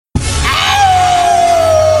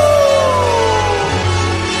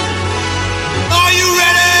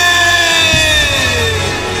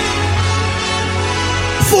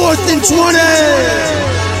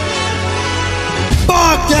20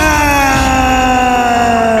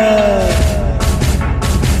 Podcast!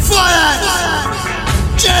 Fire!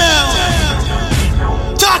 Jail!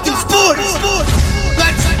 Talking sports!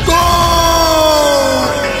 Let's go!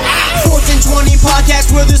 1420 Podcast,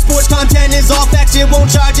 where the sports content is all facts. It won't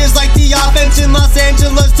charge us like the offense in Los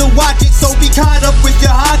Angeles to watch it. So be caught up with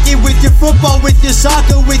your hockey, with your football, with your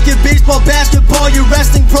soccer, with your baseball, basketball, your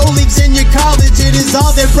wrestling, pro leagues, and your college. It is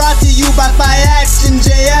all they're brought to you by Fire Action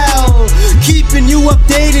JL. Keeping you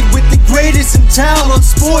updated with the greatest in town on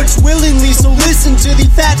sports willingly. So listen to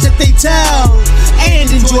the facts that they tell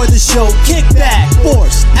and enjoy the show. Kick back,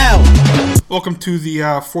 force out. Welcome to the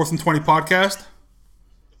 4th and 20 podcast.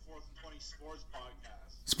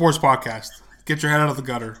 Sports podcast. Get your head out of the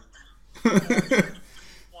gutter. 20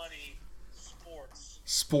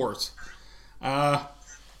 sports.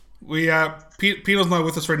 Pino's not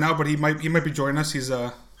with us right now, but he might be joining us. He's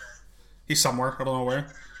somewhere. I don't know where.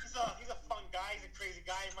 He's a fun guy. He's a crazy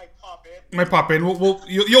guy. He might pop in.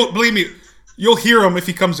 You'll believe me. You'll hear him if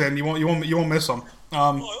he comes in. You won't miss him.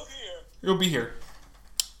 He'll be here. He'll be here.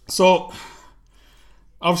 So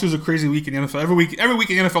obviously it was a crazy week in the NFL. Every week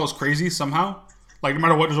in the NFL is crazy somehow. Like, no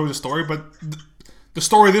matter what, there's always a story. But the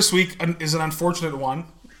story this week is an unfortunate one.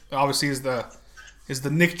 Obviously, is the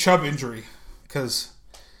Nick Chubb injury. Because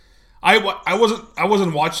I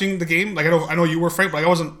wasn't watching the game. Like, I know you were, Frank, but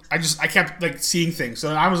I kept like seeing things.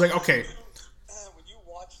 So I was like, okay. When you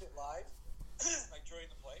watched it live, like during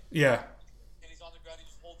the play, Yeah. and he's on the ground, he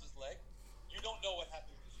just holds his leg. You don't know what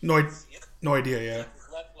happened. No idea. Yeah.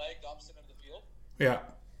 His left leg dumps him in the field. Yeah.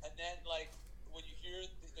 And then, like, when you hear,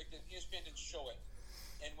 the ESPN didn't show it.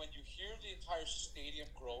 And when you hear the entire stadium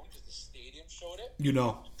groan, because the stadium showed it, You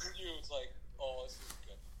know. it's like, oh, this isn't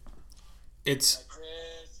good. It's Like,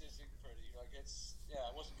 this isn't pretty. Like,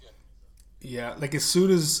 it wasn't good. yeah. Like as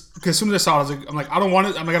soon as I saw it, I'm like, I don't want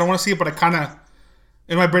it. I don't want to see it, but I kind of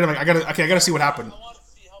in my brain, I'm like, I gotta see what happened. I want to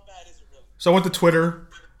see how bad is it really. So I went to Twitter.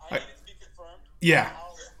 I need it to be confirmed. Yeah.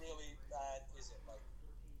 How really bad is it? Like,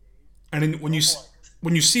 And then when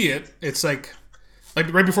you see it, it's like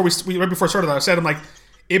right before it started, I said, I'm like,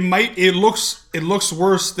 it looks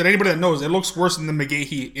worse than anybody that knows. It looks worse than the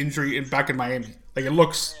McGahee injury back in Miami. Like it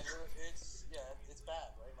looks. It's bad,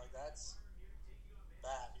 right? Like that's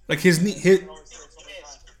bad. Like his knee,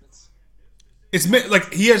 it's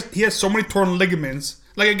like he has so many torn ligaments.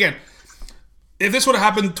 Like again, if this would have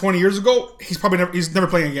happened 20 years ago, he's never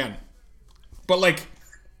playing again. But like.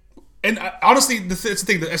 And honestly, it's the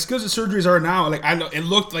thing. As good as the surgeries are now, like I know it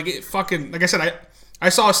looked like it fucking. Like I said, I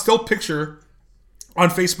saw a still picture on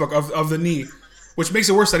Facebook of the knee, which makes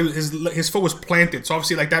it worse that his foot was planted. So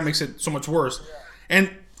obviously, like that makes it so much worse. And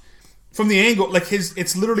from the angle, like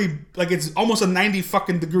it's literally like it's almost a 90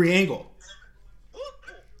 fucking degree angle.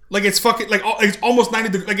 Like it's fucking like it's almost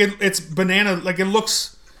 90 like it's banana. Like it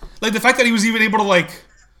looks like the fact that he was even able to like.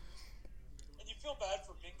 And you feel bad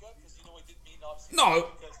for Minka because you know it didn't mean obviously. No.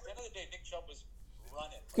 Because at the end of the day, Nick Chubb was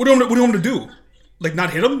running. What do you want him to do? Like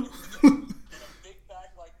not hit him? Big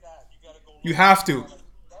back like that, you gotta go. You have to. And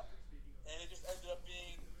it just ended up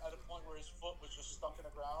being at a point where his foot was just stuck in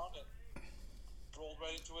the ground and rolled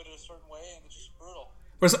right into it in a certain way, and it's just brutal.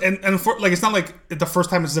 Like it's not like the first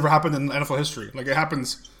time it's ever happened in NFL history. Like it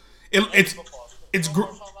happens. It's Marshawn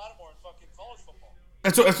Lattimore in fucking college football.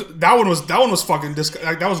 that one was fucking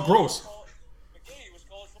that was gross. McGahee was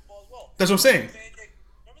college football as well. That's what I'm saying.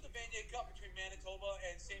 Remember the Band-Aid Cup between Manitoba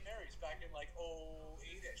and St. Mary's back in like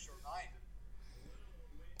 08-ish or 9?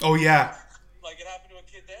 Oh yeah. Like it happened to a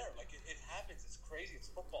kid there. Like it happens. It's crazy. It's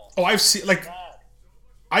football. Oh, I've seen like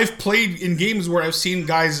I've played in games where I've seen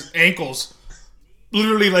guys' ankles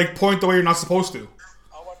literally like point the way you're not supposed to.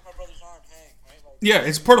 I watched my brother's arm hang. Right? Like, Yeah,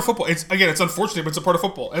 it's part of football. It's unfortunate, but it's a part of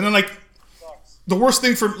football. And then like sucks. the worst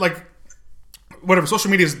thing for like whatever social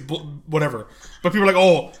media is whatever, but people are like,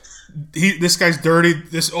 oh, this guy's dirty.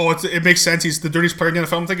 It makes sense. He's the dirtiest player in the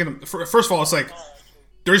NFL. I'm thinking, first of all, it's like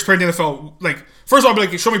dirtiest player in the NFL. Like first of all, I'll be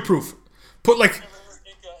like, show me proof. Put like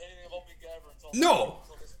no,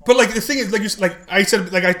 but like the thing is, like I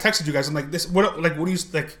said, like I texted you guys. I'm like this. What do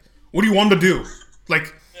you want him to do?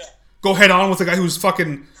 Like go head on with the guy who's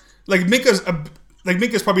fucking like Minka's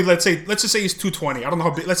probably let's just say he's 220. I don't know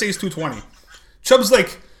how big. Let's say he's 220. Chubb's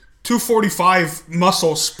like 245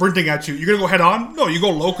 muscle sprinting at you. You're gonna go head on? No, you go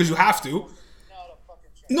low because you have to.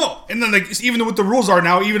 No, and then like even with the rules are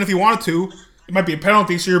now, even if you wanted to, it might be a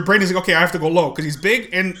penalty. So your brain is like, okay, I have to go low because he's big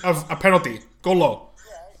and of a penalty. Go low.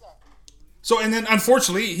 Yeah, exactly. So and then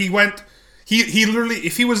unfortunately he went. He literally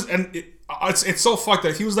if he was it's so fucked that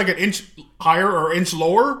if he was like an inch higher or inch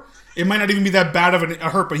lower, it might not even be that bad of a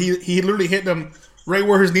hurt. But he literally hit him right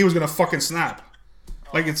where his knee was gonna fucking snap.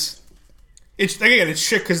 Like it's again, it's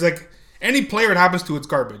shit because like any player it happens to, it's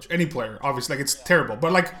garbage. Any player, obviously, like it's terrible.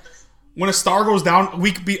 But like when a star goes down a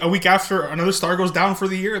week after another star goes down for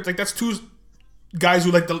the year, it's like that's two guys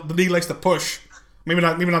who like the league likes to push. Maybe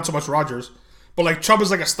not so much Rodgers, but like Chubb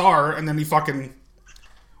is like a star, and then he fucking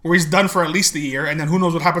where he's done for at least a year, and then who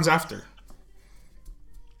knows what happens after.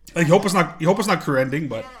 Like you hope it's not career ending,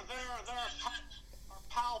 but. Our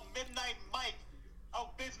pal Midnight Mike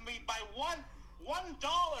outbids me by $1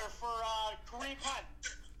 for Kareem Hunt.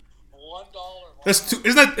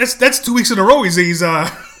 $1. That's 2 weeks in a row. He's That's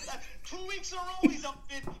 2 weeks in a row. He's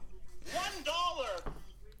outbid $1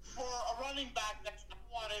 for a running back that I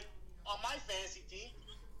wanted on my fantasy team.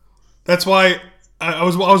 That's why I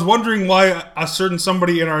was wondering why a certain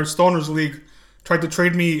somebody in our Stoners League tried to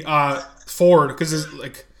trade me Ford because it's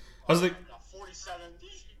like I was like 47. Are you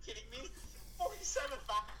kidding me? 47.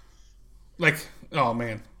 Like oh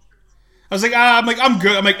man, I was like I'm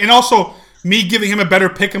good. I'm like and also me giving him a better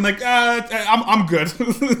pick. I'm like I'm good. Yeah,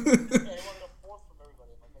 he wanted a fourth from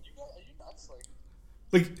everybody. I'm like, are you nuts?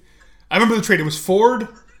 Like I remember the trade. It was Ford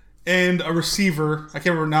and a receiver. I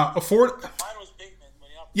can't remember now. A Ford. Mine was Bateman.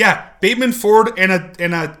 Yeah, Bateman, Ford, and a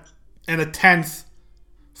 10th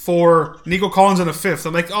for Nico Collins and a 5th.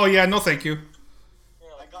 I'm like, oh yeah, no, thank you.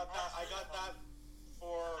 I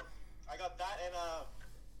got that and a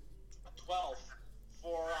 12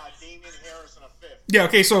 for Damian Harris and a 5th. Yeah,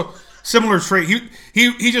 okay, so similar trade.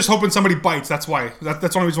 He just hoping somebody bites. That's why. That's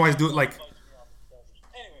the only reason why he's doing it. Like,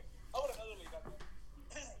 Anyway, I would have another league up there.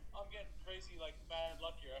 I'm getting crazy, like bad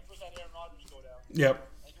luck here. I first had Aaron Rodgers go down. yep.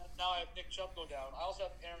 And now I have Nick Chubb go down. I also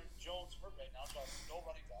have Aaron Jones hurt right now, so I have no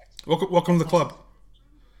running backs. Welcome to the club.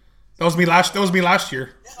 That was me last year. Yeah, I'm 2-0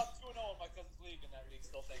 in my cousin's league in that league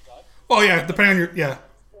still, thank God. Oh yeah, depending on your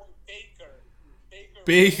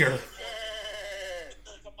Baker.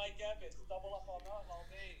 To Mike Evans, double up on that all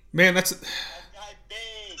day. Man, that's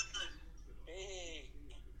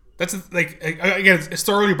like again, it's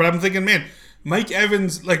still early, but I'm thinking, man, Mike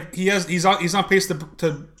Evans, like he's on pace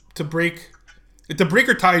to break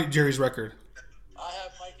or tie Jerry's record. I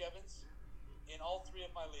have Mike Evans in all three of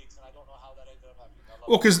my leagues, and I don't know how that ended up happening.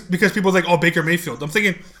 Well, because people think, oh, Baker Mayfield. I'm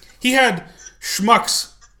thinking he had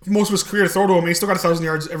schmucks most of his career to throw to him, and he still got 1,000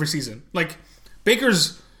 yards every season. Like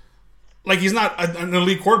Baker's, like he's not an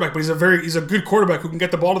elite quarterback, but he's a good quarterback who can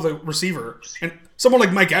get the ball to the receiver. And someone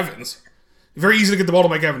like Mike Evans, very easy to get the ball to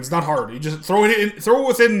Mike Evans. Not hard. You just throw it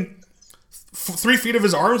within 3 feet of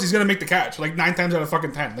his arms. He's gonna make the catch like 9 times out of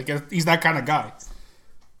fucking 10. Like he's that kind of guy.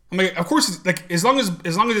 I mean, of course, like as long as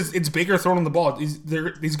it's Baker throwing on the ball, he's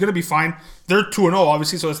gonna be fine. They're 2-0,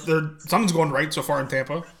 obviously, so something's going right so far in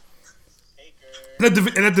Tampa. And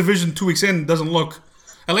that division 2 weeks in doesn't look.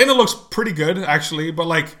 Atlanta looks pretty good actually, but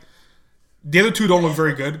like the other two don't look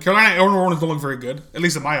very good. Carolina and New Orleans don't look very good, at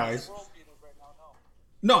least in my eyes.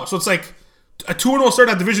 No, so it's like a 2-0 start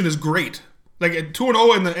in that division is great. Like a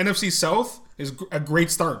 2-0 in the NFC South is a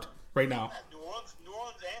great start right now. New Orleans and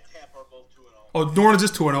Tampa are both 2-0. Oh, New Orleans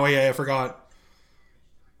is 2-0. Yeah, I forgot.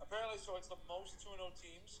 Apparently, so it's the most 2-0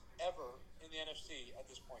 teams ever in the NFC at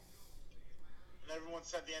this point. And everyone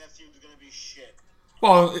said the NFC was going to be shit.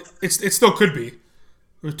 Well, it still could be.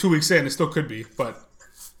 We're 2 weeks in, it still could be, but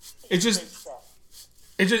it's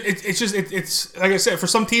like I said, for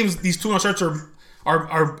some teams these 2-0 starts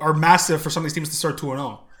are massive for some of these teams to start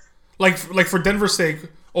 2-0. Like for Denver's sake,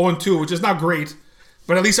 0-2, which is not great,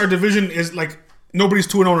 but at least our division is like nobody's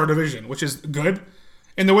 2-0 in our division, which is good.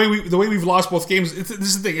 And the way we've lost both games, this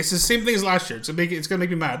is the thing. It's the same thing as last year. It's gonna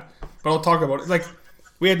make me mad, but I'll talk about it. Like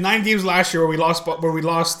we had 9 games last year where we lost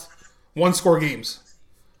 1-score games,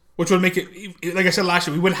 which would make it, like I said last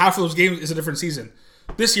year, we win half of those games. It's a different season.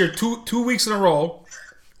 This year, two weeks in a row.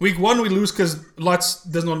 Week 1 we lose because Lutz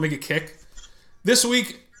doesn't want to make a kick. This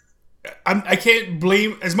week, I can't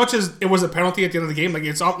blame, as much as it was a penalty at the end of the game. Like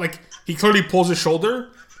it's not like he clearly pulls his shoulder.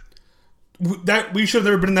 That we should have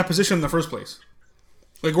never been in that position in the first place.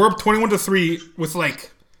 Like we're up 21-3 with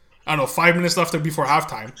like I don't know 5 minutes left before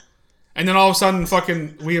halftime, and then all of a sudden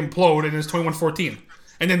fucking we implode and it's 21-14.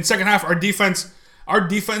 And then second half, our defense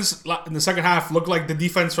in the second half looked like the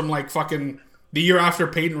defense from like fucking the year after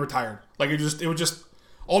Peyton retired. Like it was just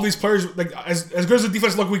all these players like as good as the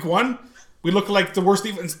defense looked week 1, we looked like the worst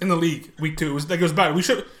defense in the league week 2. It was bad.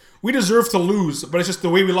 We deserve to lose, but it's just the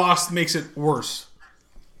way we lost makes it worse.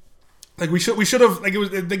 Like we should have like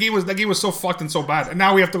that game was so fucked and so bad, and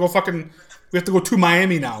now we have to go to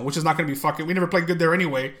Miami now, which is not going to be fucking. We never played good there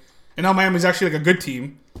anyway, and now Miami's actually like a good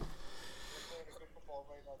team.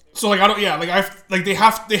 So like they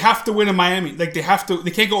have to win in Miami. Like they can't go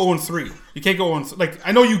 0-3. You can't go 0-3. Like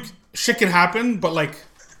I know shit can happen, but like,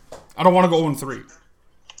 I don't want to go 0-3.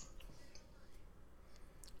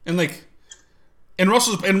 And like, and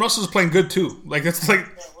Russell's playing good too. Like that's like. Yeah,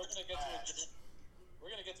 we're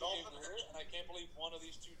gonna get to a game later, and I can't believe one of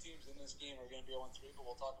these two teams in this game are gonna be 0-3. But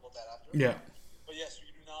we'll talk about that after. Yeah. But yes, you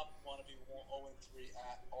do not want to be 0-3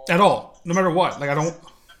 at all. At all, no matter what. Like I don't.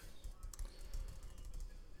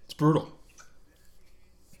 It's brutal.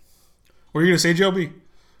 What are you gonna say, JLB?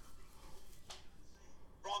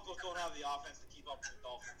 Broncos don't have the offense to keep up with the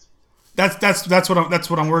Dolphins. That's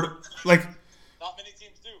what I'm worried. Like Not many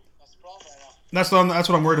teams do. That's the problem right now. that's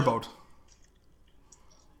what I'm worried about.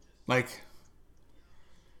 Like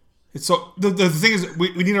it's so the thing is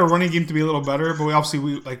we need our running game to be a little better, but it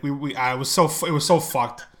was so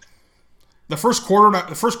fucked. The first quarter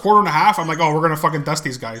and a half, I'm like, oh, we're gonna fucking dust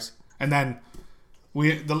these guys, and then the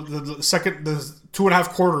 2.5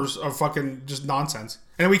 quarters of fucking just nonsense,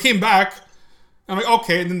 and then we came back. I'm like,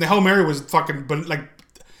 okay, and then the Hail Mary was fucking, but like,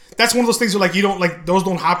 that's one of those things where like you don't like those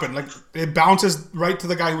don't happen. Like it bounces right to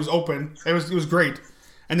the guy who was open. It was great,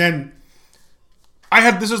 and then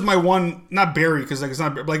this is my one, not Barry because like it's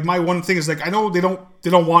not like my one thing is like I know they don't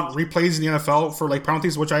want replays in the NFL for like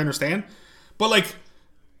penalties, which I understand, but like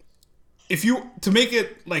if you to make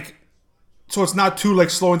it like so it's not too like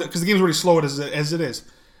slow because the game's already slow as it is.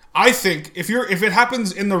 I think if it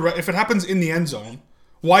happens in the end zone,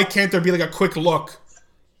 why can't there be like a quick look?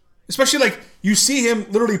 Especially like you see him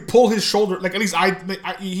literally pull his shoulder, like at least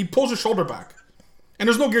he pulls his shoulder back, and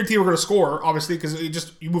there's no guarantee we're gonna score, obviously, because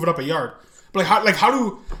you move it up a yard. But like how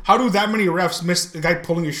do that many refs miss the guy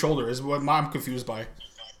pulling his shoulder? Is what I'm confused by. I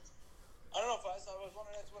don't know if I was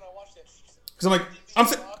wondering that's when I watched it. Because I'm like I'm a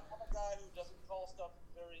guy who doesn't call stuff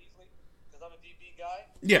very easily because I'm a DB guy.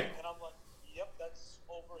 Yeah. And I'm like, yep, that's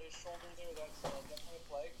over his shoulder there. That's definitely a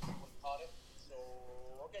play. Someone caught it. So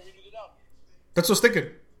okay, redo it down. That's what I was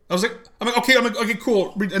thinking. I'm like, okay,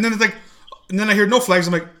 cool. And then it's like, and then I hear no flags.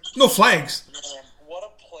 I'm like, no flags. Man, what a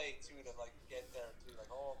play too to like get there too. Like,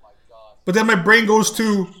 oh my god. But then my brain goes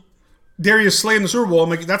to Darius Slay in the Super Bowl. I'm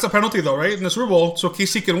like, that's a penalty though, right? In the Super Bowl, so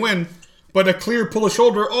KC can win. But a clear pull of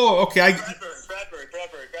shoulder. Oh, okay.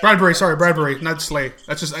 Bradbury. Sorry, Bradbury, not Slay.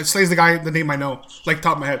 That's just Slay's the name I know, like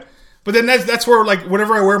top of my head. But then that's where like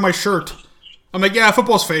whenever I wear my shirt, I'm like, yeah,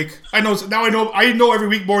 football's fake. I know now. I know every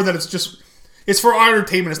week more that it's for our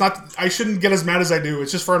entertainment. It's not. I shouldn't get as mad as I do.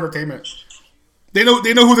 It's just for entertainment. They know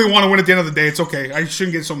who they want to win at the end of the day. It's okay. I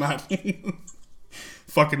shouldn't get so mad.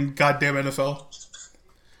 Fucking goddamn NFL.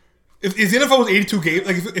 If the NFL was 82 games,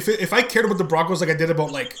 like if I cared about the Broncos like I did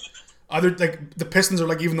about like other like the Pistons or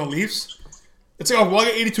like even the Leafs, it's like, oh well, I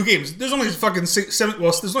got 82 games. There's only fucking there's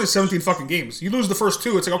only 17 fucking games. You lose the first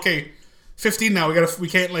two, it's like okay, 15 now. We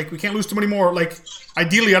can't lose too many more. Like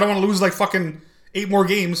ideally, I don't want to lose like fucking 8 more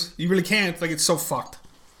games. You really can't. Like it's so fucked.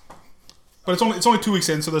 But it's only 2 weeks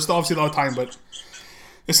in, so there's still obviously a lot of time. But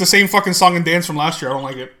it's the same fucking song and dance from last year. I don't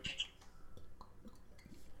like it.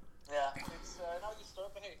 Yeah, it's not a good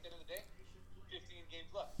start, but hey, at the end of the day, 15 games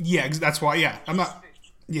left. Yeah, that's why. Yeah, I'm not.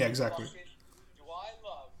 Yeah, exactly. Do I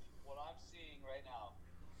love what I'm seeing right now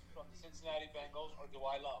from the Cincinnati Bengals, or do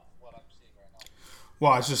I love what I'm seeing right now?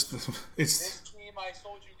 Well, it's This team I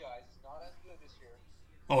told you guys is not as good this year.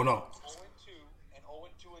 Oh no. 0-2 and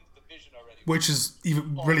 0-2 in the division already. Which is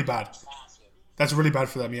even really bad. Massive. That's really bad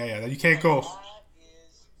for them. Yeah. You can't go.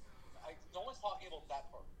 No one's talking about that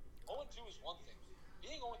part. 0-2 is one thing.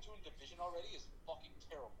 Being 0-2 in division already is fucking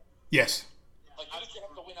terrible. Yes. Like you just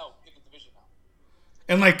have to win out in the division now.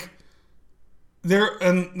 And like they're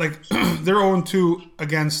 0-2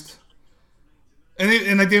 against, and they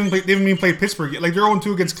haven't even played Pittsburgh yet. Like they're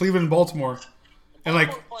 0-2 against Cleveland and Baltimore, and like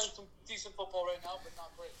playing some decent football right now, but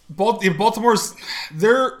not great. Baltimore's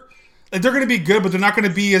they're going to be good, but they're not going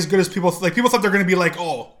to be as good as people like. People thought they're going to be like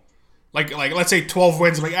like let's say 12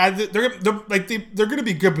 wins. Like they're going to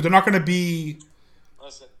be good, but they're not going to be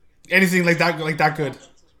anything like that good.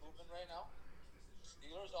 Right now,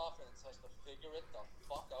 Steelers offense has to figure it the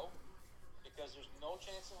fuck out because there's no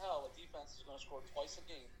chance in hell a defense is going to score twice a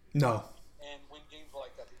game. No. And win games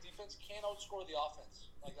like that. The defense can't outscore the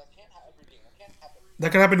offense. Like that can't happen every game. That can't happen.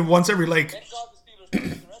 That can happen once every like. Thank God the Steelers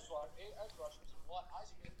played their edge rushers and what I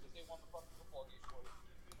spent because they won the fucking football game for you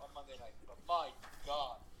on Monday night. But my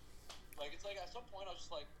God. Like it's like at some point I was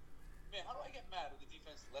just like, man, how do I get mad when the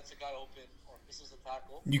defense lets a guy open or misses a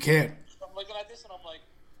tackle? You can't. I'm looking at this and I'm like,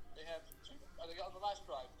 they have two. They got on the last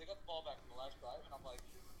drive. They got the ball back on the last drive, and I'm like,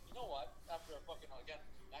 you know what? After a fucking again,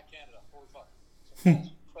 not Canada, holy fuck.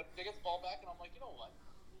 But they get the ball back, and I'm like, you know what?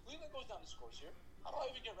 Cleveland goes down the scores here. How do I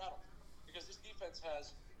even get rattled? Because this defense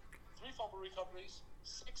has 3 fumble recoveries,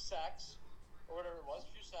 6 sacks, or whatever it was,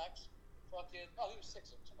 a few sacks, fucking. Oh, he was 6,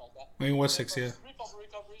 something like that. I mean, it was 6, yeah. 3 fumble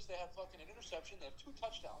recoveries. They have fucking an interception. They have 2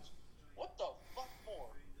 touchdowns. What the fuck more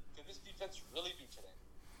can this defense really do today?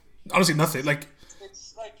 Honestly, nothing. Like,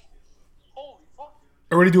 It's like, holy fuck.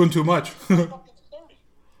 already doing too much. Fucking 30. I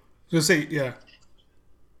was gonna say, yeah.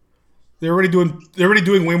 They're already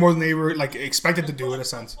doing way more than they were like expected to do in a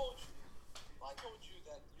sense. I told you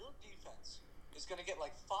that your defense is going to get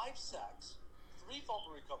like 5 sacks, 3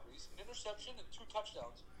 fumble recoveries, an interception, and 2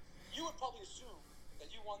 touchdowns. You would probably assume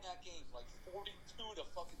that you won that game like 42 to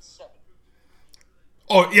fucking 7.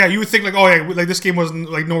 Oh yeah, you would think like, oh yeah, like this game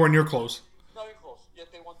wasn't like nowhere near close. Not even close. Yet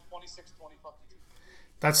they won 26-20 fucking 2.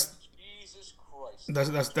 That's Jesus Christ.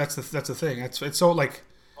 that's the thing. It's so like.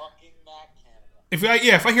 Fucking Mac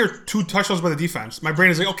Canada. If I hear 2 touchdowns by the defense, my brain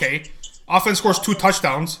is like, okay, offense scores 2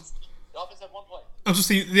 touchdowns. The offense had 1 play. I'm just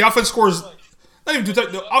the offense scores not even 2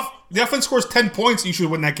 the offense scores 10 points. You should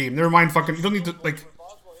win that game. Never mind, fucking. You don't need to like.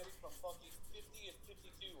 Boswell hitting from fucking 50 and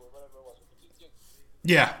 52 or whatever it was. 52.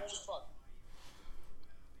 Yeah, Holy fuck.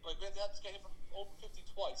 Like, we had to have this guy hit from over 50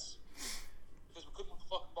 twice because we couldn't move the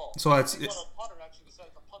fucking ball. So that's- We got our punter actually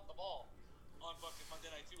decided to punt the ball on fucking Monday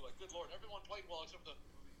night too. Like, good lord, everyone played well except for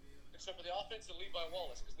the offense and Levi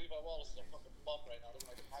Wallace, because Levi Wallace is a fucking bum right now. Looking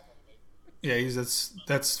like a pack on me. yeah.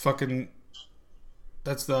 That's fucking.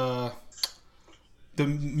 That's the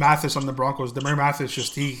Mathis on the Broncos. Demar Mathis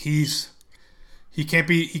just he can't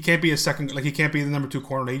be a second, like he can't be the number 2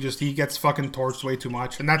 corner. He gets fucking torched way too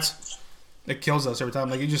much, and it kills us every time.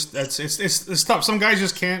 Like it's tough. Some guys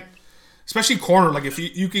just can't, especially corner. Like if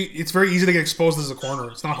you can, it's very easy to get exposed as a corner.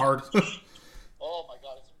 It's not hard. Oh my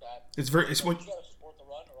god, it's bad. It's You gotta support the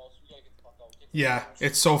run, or else you gotta get the fuck out. yeah.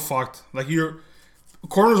 It's so fucked. Like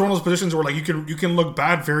corner is one of those positions where like you can look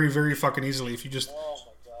bad very very fucking easily if you just. Oh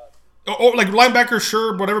my god. Oh, like linebacker,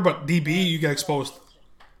 sure, whatever, but DB, you get exposed.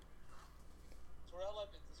 Terrell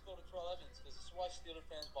Evans, let's go to Terrell Evans, because this is why Steeler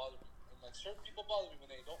fans bother me. And like certain people bother me when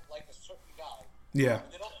they don't like a certain guy. Yeah. And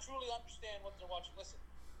they don't truly understand what they're watching. Listen,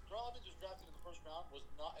 Terrell Evans was drafted in the 1st round, was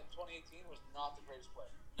not in 2018, was not the greatest player.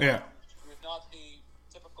 Yeah. He was not the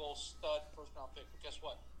typical stud 1st round pick. But guess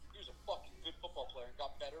what? He was a fucking good football player and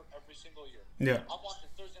got better every single year. Yeah. I'm watching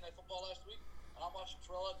Thursday Night Football last week, and I'm watching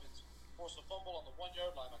Terrell Evans force a fumble on the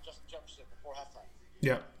 1-yard line on Justin Jefferson before halftime.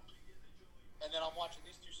 Yeah. And then I'm watching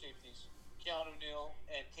these 2 safeties, Keanu Neal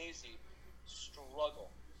and Casey,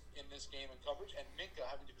 struggle in this game in coverage, and Minka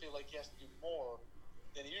having to feel like he has to do more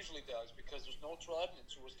than he usually does because there's no Terrell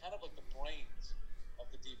Evans, who was kind of like the brains of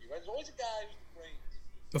the DB, right? There's always a guy who's the brains.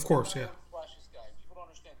 Of course, yeah. Flashiest guy. People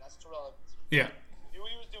don't understand. That's Terrell Evans. Yeah. He knew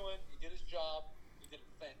what he was doing. He did his job. He did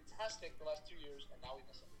fantastic the last 2 years, and now we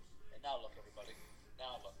miss him. And now look, everybody.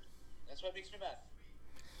 Now look. That's what makes me mad.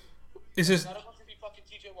 It's just Not everyone's gonna be fucking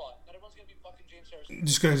TJ Watt. Not everyone's gonna be fucking James Harrison.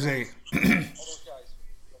 just gonna say, All those guys.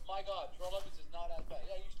 But my God, Terrell Evans is not as bad.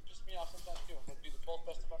 Yeah, he used to piss me off sometimes too. But be the 12th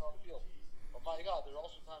best defender on the field. But my God, there are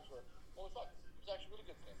also times where, holy fuck, he was actually really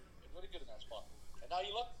good today. He's really good in that spot. And now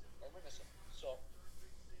you look, and we're missing. So,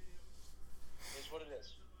 it's what it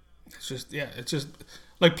is. it's just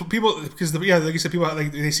like people because like you said, people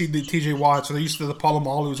like they see the TJ Watts or they're used to the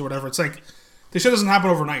Palomalus or whatever. It's like this shit doesn't happen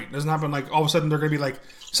overnight. It doesn't happen like all of a sudden they're gonna be like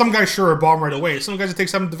some guys sure a bomb right away. Some guys it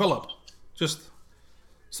takes time to develop. Just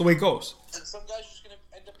it's the way it goes. And some guys are just going to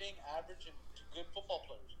end up being average and good football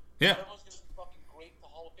players. Yeah. Everyone's going to be fucking great to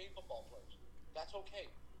Hall of Fame football players. That's okay.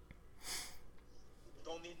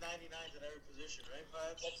 Don't need 99s in every position, right,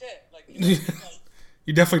 Vibes? That's it. Like, you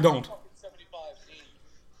You definitely don't. fucking 75s,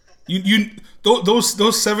 Those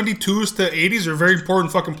 72s to 80s are very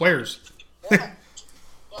important fucking players. Yeah.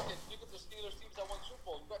 Fucking, look at the Steelers teams that won Super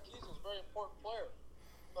Bowls. Brett Keasel is a very important player.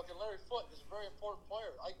 Fucking Larry Foote is a very important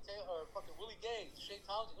player. Ike Taylor, fucking Willie Gay, Shea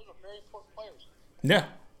Townsend, those are very important players. Yeah.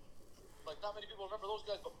 Like, not many people remember those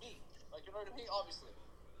guys but me. Like, you know what I mean? Obviously.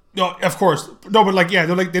 No, of course. No, but like, yeah,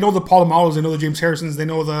 they know the Palomalos, they know the James Harrisons, they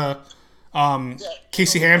know the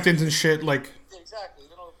Casey Hamptons and shit. Like, Yeah, exactly.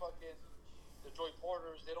 They know the fucking the Joy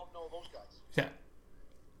Porters. They don't know those guys. yeah,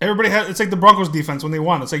 everybody has. It's like the Broncos defense when they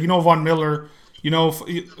won. It's like Von Miller.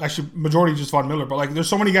 Actually, majority just Von Miller, but like, there's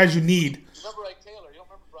so many guys you need. You remember Ike Taylor? You don't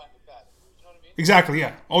remember Brian McFadden. You know what I mean? Exactly.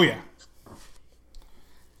 Yeah. Oh yeah.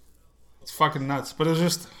 It's fucking nuts. But it was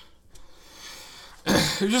just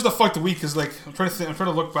a fucked week. Cause like I'm trying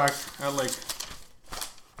to look back at like,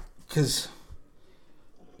 cause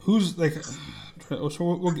who's like, it was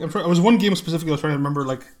one game specifically I was trying to remember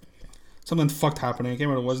like something fucked happening. I can't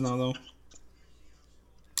remember what it was now though.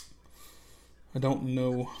 I don't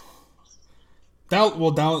know.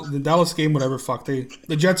 The Dallas game, whatever. Fuck the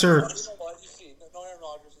Jets are. You know what? You see, no Aaron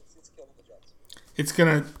Rodgers. It's killing the Jets.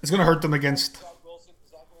 It's gonna hurt them against. Zach Wilson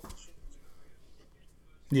shouldn't.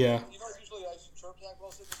 Yeah. You know,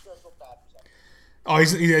 Oh,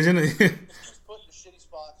 he's in. He's put in a shitty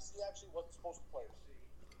spot. He actually wasn't supposed to play.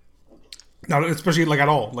 Not especially like at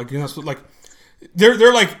all. Like like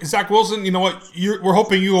they're like Zach Wilson. You know what? We're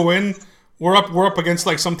hoping you go in. We're up against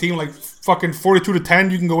like some team like fucking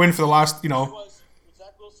 42-10. You can go in for the last. Zach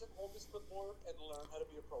Wilson, hold this clipboard and learn how to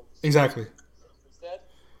be a pro. Exactly. Instead,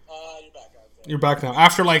 you're back out there. You're back now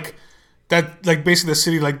after like that. Like basically the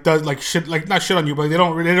city like does like shit like not shit on you, but they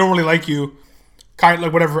don't really like you. Kind of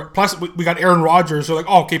like whatever. Plus we got Aaron Rodgers. So like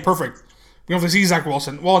okay, perfect. We don't have to see Zach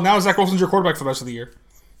Wilson. Well, now Zach Wilson's your quarterback for the rest of the year.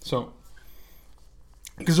 So.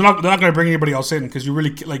 Because they're not going to bring anybody else in because you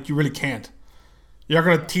really can't. You're not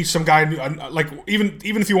going to teach some guy like even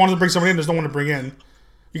if you wanted to bring somebody in, there's no one to bring in.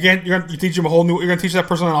 You can't. You teach him a whole new. You're going to teach that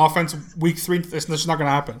person on offense week 3. This is not going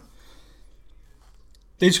to happen.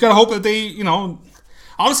 They just got to hope that they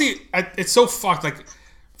honestly it's so fucked. Like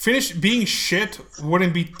finish being shit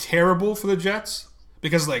wouldn't be terrible for the Jets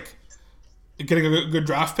because like getting a good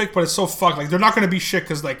draft pick, but it's so fucked. Like they're not going to be shit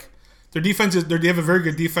because like their defense is they have a very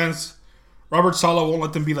good defense. Robert Saleh won't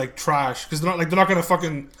let them be like trash because they're not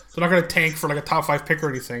gonna tank for like a top 5 pick or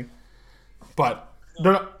anything. But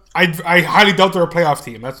they're not, I highly doubt they're a playoff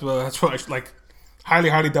team. That's what I like.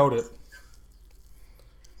 Highly doubt it.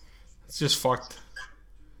 It's just fucked.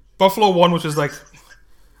 Buffalo won, which is like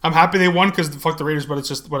I'm happy they won because fuck the Raiders, but it's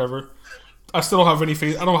just whatever. I still don't have any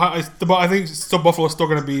faith. I think still Buffalo's still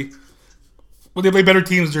gonna be. When they play better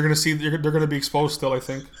teams, you're gonna see they're gonna be exposed still. I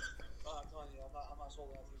think. I'm not sold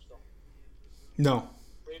on that team still. No.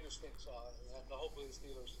 Raiders stink, so hopefully the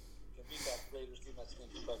Steelers can beat that Raiders team that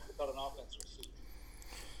stinks. But without an offense, we'll see.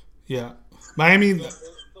 Yeah, Miami. The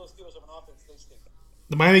Steelers have an offense, they stink.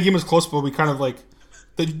 The Miami game was close, but we kind of like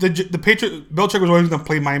the Patriot. Belichick was always going to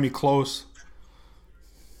play Miami close.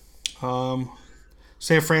 San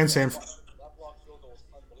Fran. That block field goal is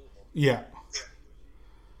unbelievable. Yeah.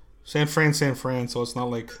 San Fran. So it's not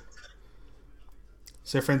like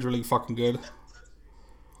San Fran's really fucking good.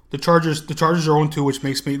 The Chargers are 0-2, which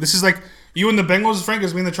makes me. This is like you and the Bengals, Frank,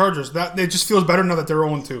 is me and the Chargers. That it just feels better now that they're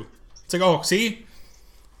 0-2. It's like, oh, see,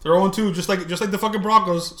 they're 0-2, just like the fucking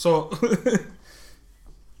Broncos. So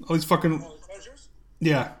all these fucking the Chargers?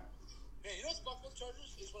 Yeah. Man, you know what's fucked with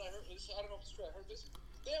Chargers? Is what I heard. I don't know if it's true. I heard this.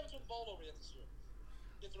 They haven't turned the ball over yet this year.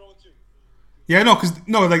 Yet they're 0-2.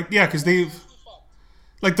 Yeah, because they've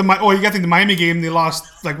like you got to think the Miami game they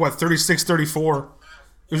lost like what 36-34. It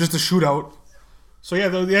was just a shootout. So yeah,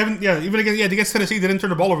 they haven't. Yeah, even against Tennessee, they didn't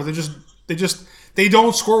turn the ball over. They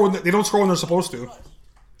don't score when they're supposed to.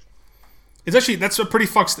 It's actually that's a pretty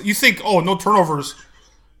fucked. You think no turnovers,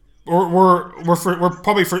 we're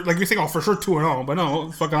probably for like you think for sure 2-0, but no,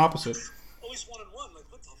 it's fucking opposite. At least 1-1. Like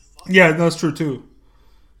what the fuck? Yeah, that's true too.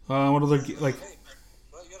 What other like? Hey, well, you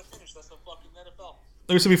gotta finish. That's the fucking NFL.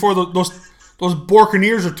 Like I said before, those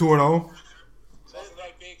Buccaneers are 2-0.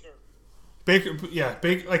 Right, Baker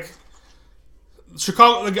like.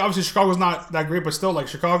 Chicago, like obviously Chicago's not that great, but still like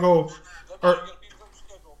Chicago. Or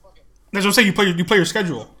that's what I'm saying. You play your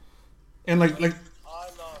schedule, and like. I love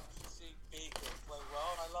seeing Baker play well,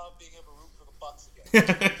 and I love being able to root for the Bucks again.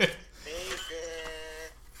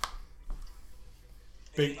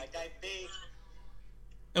 Baker. My guy Baker.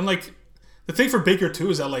 And like the thing for Baker too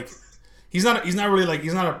is that like he's not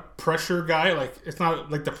a pressure guy. Like it's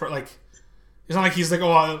not like it's not like he's like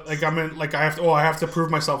I have to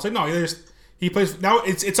prove myself. It's like no, he plays now.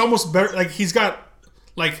 It's almost better. Like he's got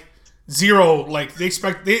like zero. Like they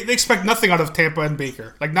expect nothing out of Tampa and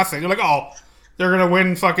Baker. Like nothing. They're like they're gonna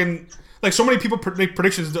win. Fucking like so many people make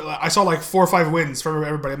predictions. I saw like 4 or 5 wins from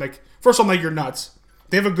everybody. I'm like first of all, like you're nuts.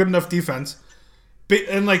 They have a good enough defense,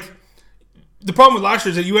 and like the problem with last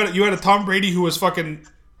year is that you had a Tom Brady who was fucking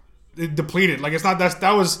depleted. Like it's not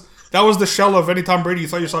that was the shell of any Tom Brady you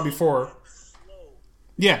thought you saw before.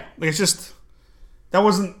 Yeah, like it's just. That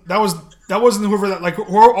wasn't whoever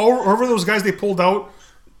those guys they pulled out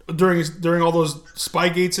during all those spy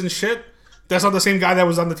gates and shit. That's not the same guy that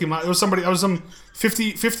was on the team. It was somebody. That was some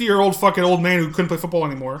 50-year-old fucking old man who couldn't play football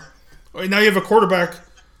anymore. Now you have a quarterback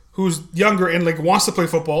who's younger and like wants to play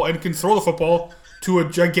football and can throw the football to a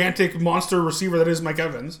gigantic monster receiver that is Mike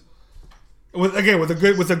Evans. With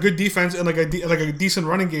a good defense and like a decent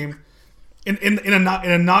running game in a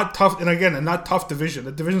not tough division.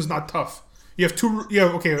 The division's not tough. You have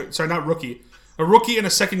not rookie. A rookie and a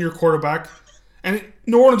second-year quarterback. And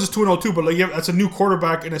New Orleans is 2-0 but that's a new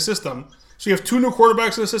quarterback in a system. So you have 2 new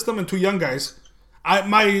quarterbacks in the system and 2 young guys.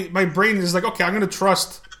 My brain is like, okay, I'm going to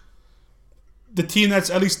trust the team that's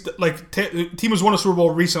at least, like, the team has won a Super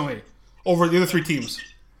Bowl recently over the other 3 teams.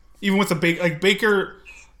 Even with the Baker...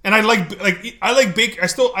 And I like Baker. I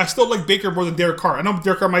still like Baker more than Derek Carr. I know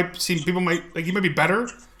Derek Carr he might be better,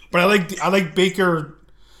 But I like Baker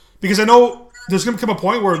because I know there's going to come a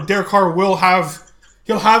point where Derek Carr he'll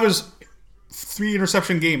have his 3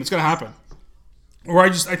 interception game. It's going to happen. Or I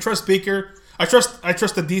trust Baker. I trust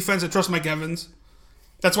the defense. I trust Mike Evans.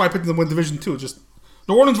 That's why I picked them to win Division 2. Just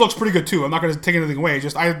New Orleans looks pretty good too. I'm not going to take anything away.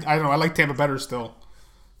 Just I don't know. I like Tampa better still.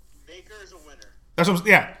 Baker is a winner. That's what.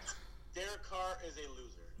 Yeah. Derek Carr is a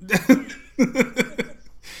loser.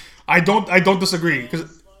 I don't disagree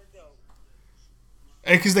because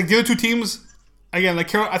like the other two teams again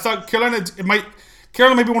like I thought Carolina might be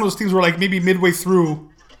one of those teams where like maybe midway through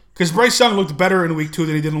because Bryce Young looked better in week 2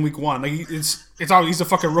 than he did in week 1. Like he's a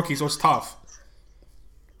fucking rookie, so it's tough.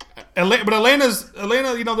 But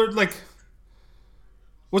Atlanta, you know, they're like,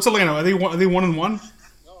 what's Atlanta? Are they 1-1?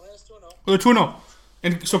 No, that's 2-0. Oh, they're 2-0,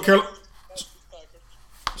 and so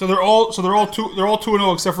So they're all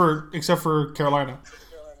 2-0 except for Carolina.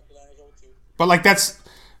 But like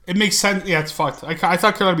it makes sense. Yeah, it's fucked. I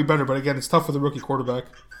thought Carolina would be better, but again, it's tough with a rookie quarterback.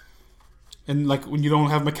 And like when you don't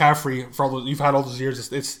have McCaffrey for you've had all those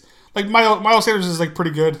years, it's like Miles Sanders is like pretty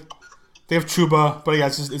good. They have Chuba, but yeah,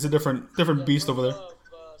 it's a different beast over there.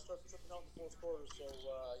 Starts tripping out in the fourth quarter, so he's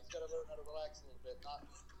got to learn how to relax a little bit, not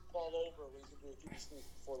fall over when he's going to do a QB sneak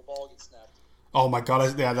before the ball gets snapped. Oh my god,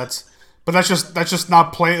 that's just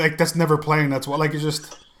not playing. Like that's never playing. That's what like it's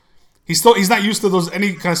just he's not used to those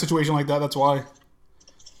any kind of situation like that. That's why.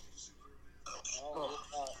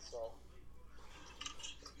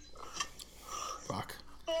 Fuck.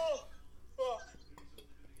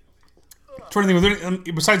 Trying to think, was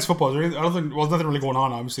there besides football, is there anything, I don't think. Well, nothing really going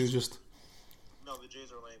on. Obviously, it's just. No, the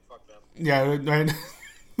Jays are lame. Fuck them. Yeah, right.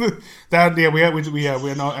 That yeah we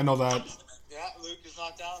know I know that. Yeah, Luke is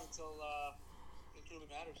not down until it truly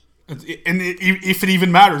matters. And if it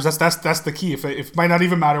even matters, that's the key. If it might not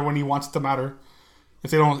even matter when he wants it to matter.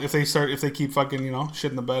 If they keep fucking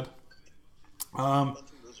shit in the bed. Bunch of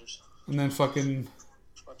losers. And then fucking.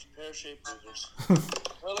 Bunch of pear-shaped losers.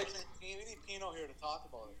 Well, like we need Pino here to talk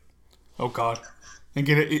about it. Oh God, and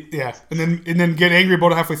get it, yeah, and then get angry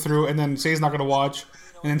about it halfway through, and then say he's not gonna watch,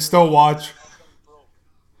 and then still watch,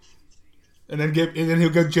 and then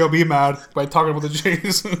he'll get JLB mad by talking about the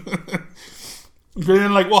Jays. And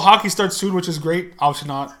then like, well, hockey starts soon, which is great. Obviously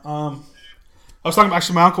not. I was talking.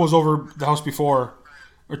 Actually, my uncle was over the house before.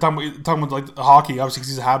 We're talking about like the hockey, obviously, because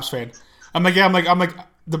he's a Habs fan. I'm like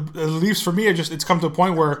the Leafs for me. It's come to a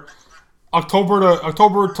point where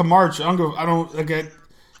October to March.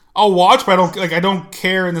 I'll watch, but I don't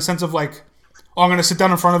care in the sense of like, oh, I'm gonna sit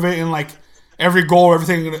down in front of it and like every goal,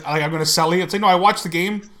 everything, I'm gonna sell it. It's like no, I watch the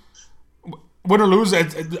game, win or lose.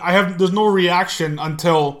 There's no reaction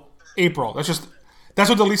until April. That's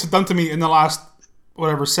what the Leafs have done to me in the last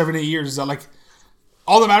 7-8 years. Is that like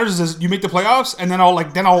all that matters is you make the playoffs, and then I'll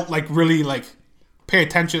really like pay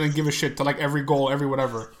attention and give a shit to like every goal, every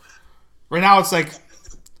whatever. Right now, it's like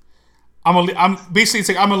I'm a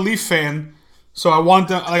Leaf fan. So I want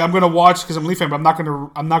to I'm gonna watch because I'm a Leaf fan, but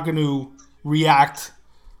I'm not gonna react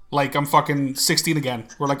like I'm fucking 16 again.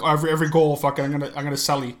 Where like every goal fucking I'm gonna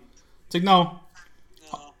sell you. It's like no.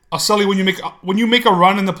 I'll sell you when you make a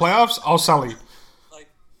run in the playoffs. I'll sell you. Like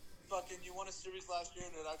fucking you won a series last year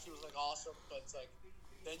and it actually was like awesome, but it's like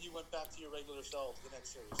then you went back to your regular self the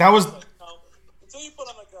next series. That was like, until you put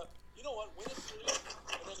on like win a series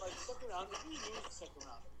and then like second round. If you lose the second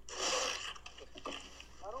round.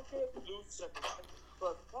 I don't care if you lose the second round,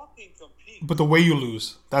 but fucking compete. But the way you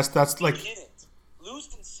lose, that's like in it. Lose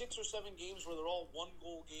in 6 or 7 games where they're all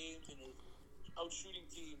 1-goal games and you're out shooting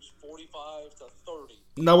teams 45 to 30.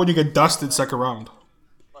 Not when you get dusted second round.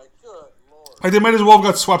 Like good lord. Like they might as well have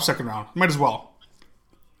got swept second round. Might as well.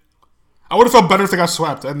 I would have felt better if they got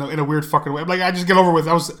swept in a weird fucking way. Like I just get over with.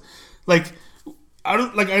 I was like, I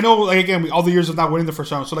don't like. I know like again all the years of not winning the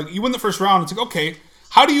first round. So like you win the first round, it's like okay,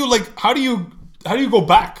 how do you go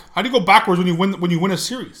back? How do you go backwards when you win a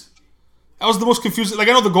series? That was the most confusing. Like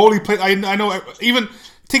I know the goalie played. I know even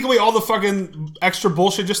take away all the fucking extra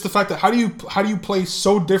bullshit. Just the fact that how do you play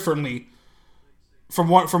so differently from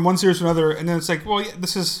one series to another? And then it's like, well, yeah,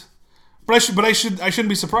 this is. But I shouldn't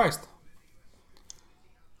be surprised.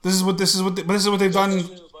 This is what they've done. It's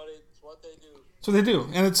what they do. It's what they do,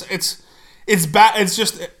 and it's bad. It's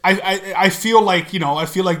just I feel like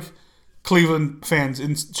Cleveland fans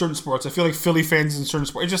in certain sports. I feel like Philly fans in certain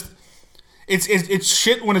sports. It's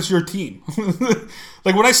shit when it's your team.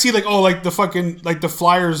 Like when I see the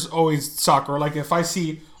Flyers always suck, or like if I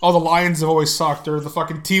see the Lions have always sucked, or the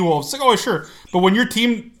fucking T-Wolves, it's like sure. But when your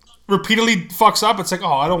team repeatedly fucks up, it's like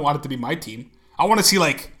I don't want it to be my team. I want to see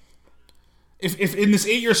like if in this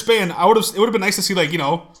 8-year span, it would have been nice to see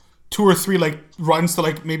 2 or 3 runs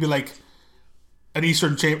to maybe an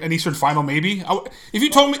Eastern final, maybe. If you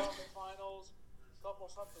told me, Finals, couple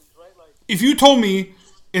somethings, right? Like, if you told me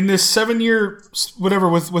in this 7-year whatever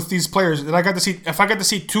with these players that if I got to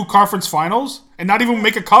see 2 conference finals and not even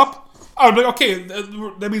make a cup, I would be like, okay,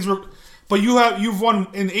 that means we're. But you've won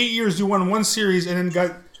in 8 years. You won 1 series and then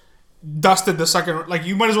got dusted the second. Like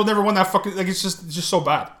you might as well never won that fucking. Like it's just so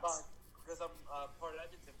bad. because I'm part of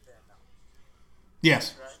Edmonton fan now.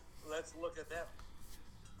 Yes. Right? Let's look at them.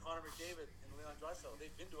 Connor McDavid and Leon Draisaitl,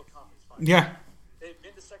 they've been to a conference final. Yeah. They've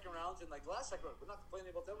been to second rounds, and like last second round, we're not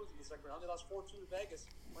complaining about Devils in the second round. They lost 4-2 to Vegas,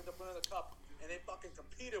 went up winning the cup, and they fucking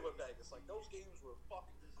competed with Vegas. Like those games were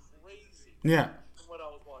fucking crazy. Yeah. From what I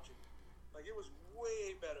was watching, like it was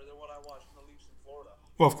way better than what I watched from the Leafs in Florida.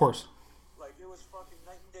 Well, of course. Like it was fucking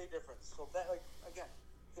night and day difference. So that, like, again,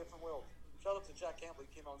 different world. Shout out to Jack Campbell.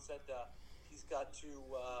 He came out and said he's got to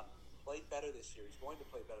play better this year. He's going to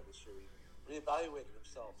play better this year. He reevaluated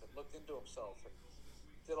himself and looked into himself and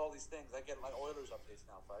did all these things. I get my Oilers updates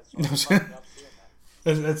now, right? So I'm seeing that.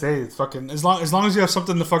 That's it's fucking as long as you have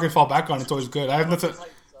something to fucking fall back on, it's always good. I have nothing. I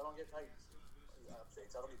don't get Titans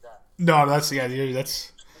updates. I don't need that. No, that's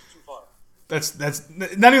That's too far. that's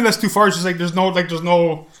not even that's too far. It's just like there's not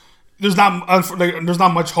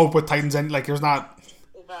much hope with Titans and like there's not.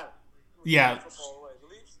 It matters. Yeah. The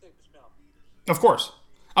Leafs, they just now. Of course,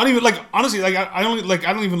 I don't even like honestly like I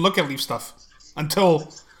don't even look at Leaf stuff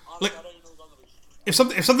until like I don't even know who's on the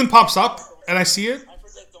Leafs. if something pops up and I see it. I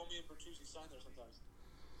forget Domi and Bertuzzi signed there sometimes.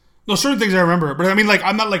 No, certain things I remember, but I mean like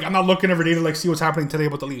I'm not looking every day to like see what's happening today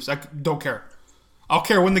about the Leafs. I don't care. I'll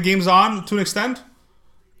care when the game's on to an extent,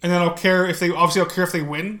 and then I'll care if they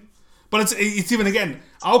win. But it's even again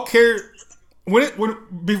I'll care when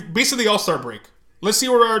basically the All-Star break. Let's see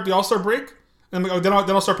where we are at the All-Star break, and then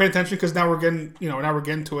I'll start paying attention because now we're getting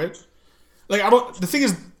to it. Like the thing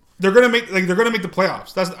is they're gonna make the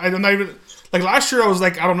playoffs. I'm not even like last year I was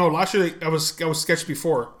like I don't know. Last year I was sketched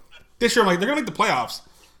before. This year I'm like they're gonna make the playoffs,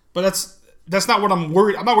 but that's not what I'm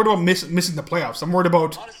worried. I'm not worried about missing the playoffs. I'm worried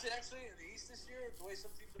about. Honestly, actually, in the East this year, the way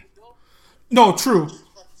some teams have been built, No, true.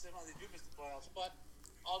 they do miss the playoffs. But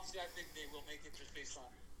obviously, I think they will make it just based on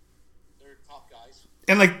their top guys.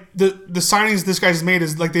 And like the signings this guy's made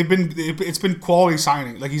is like it's been quality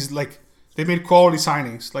signing. Like they've made quality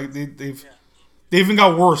signings. Like they even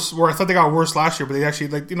got worse. Where I thought they got worse last year, but they actually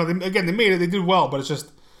they made it. They did well, but it's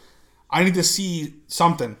just I need to see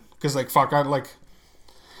something because like fuck I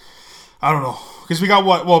don't know because we got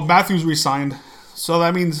what Matthews re-signed, so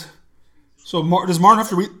that means does Martin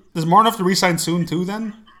have to re-sign soon too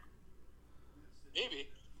then? Maybe.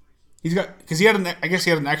 He's got because he had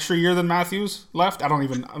an extra year than Matthews left. I don't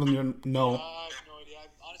even know. I have no idea.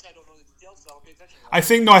 Honestly, I don't know the details, so I'll pay attention.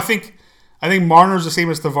 I think Marner's the same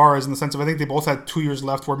as Tavares in the sense of I think they both had 2 years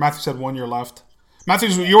left, where Matthews had 1 year left.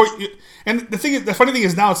 Matthews, and the funny thing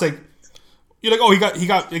is now it's like you're like, oh,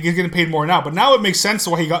 he's getting paid more now, but now it makes sense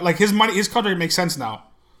why he got like his contract makes sense now.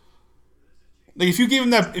 Like if you gave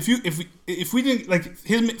him that, if we didn't like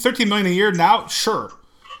his $13 million a year now, sure,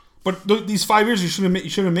 but these 5 years you should have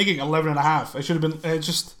been making 11.5. It should have been. It's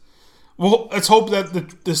just well, let's hope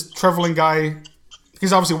that this Trevelyan guy,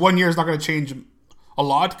 because obviously 1 year is not going to change a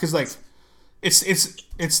lot because like.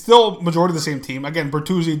 It's still majority of the same team. Again,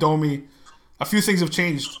 Bertuzzi, Domi, a few things have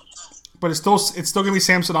changed, but it's still gonna be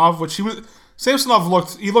Samsonov, which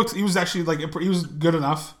Samsonov he was actually like he was good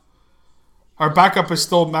enough. Our backup is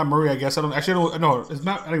still Matt Murray, I guess. I don't know. It's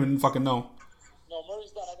Matt. I don't even fucking know. No,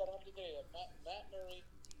 Murray's done. I got him today. Matt Murray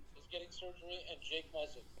is getting surgery, and Jake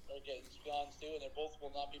Muzzin are getting scans too, and they both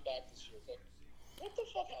will not be back this year. It's like, what the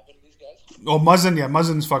fuck happened to these guys? Oh,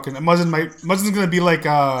 Muzzin's fucking Muzzin's gonna be like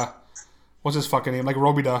what's his fucking name? Like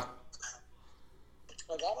Robida. Like,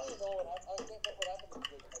 I don't even know what happened to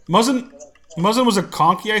Jake. Muzzin was a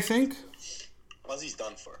conky, I think. Muzzy's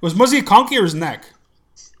done for. Was Muzzy a conky or his neck?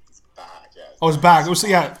 Back, yeah. Oh, his back. It was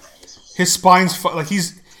his spine's like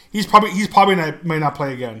he's probably might not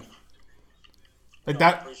play again. Like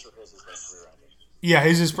that. I'm pretty sure his is career-ending. Yeah,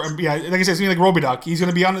 his is like I said, it's gonna be like Robidoux. He's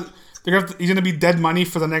gonna be on. He's gonna be dead money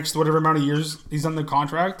for the next whatever amount of years he's on the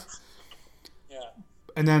contract. Yeah.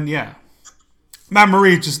 And then Matt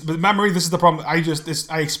Murray this is the problem. I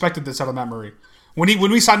expected this out of Matt Murray. When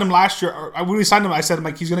we signed him last year, I said I'm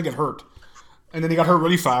like he's gonna get hurt, and then he got hurt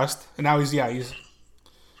really fast, and now he's I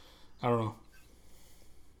don't know,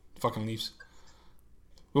 fucking Leafs.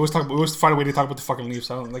 We always find a way to talk about the fucking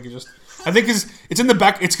Leafs. I don't like it. I think it's in the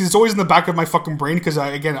back. It's always in the back of my fucking brain because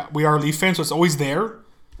again we are Leaf fans, so it's always there.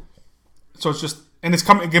 So it's just and it's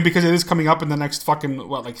coming again because it is coming up in the next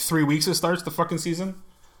fucking 3 weeks. It starts the fucking season.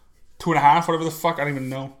 2.5, whatever the fuck. I don't even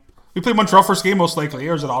know. We play Montreal first game most likely,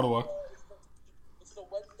 or is it Ottawa? It's the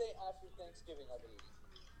Wednesday after Thanksgiving, I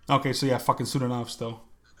Okay, so yeah, fucking soon enough still.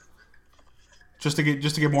 Just to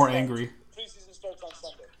get more angry. Preseason starts on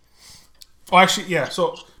Sunday. Oh, actually, yeah.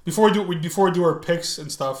 So before we do our picks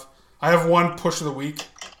and stuff, I have one push of the week,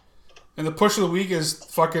 and the push of the week is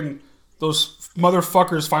fucking those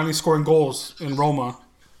motherfuckers finally scoring goals in Roma.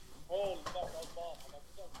 Holy fuck, that was bomb. I'm like,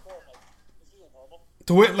 this isn't normal.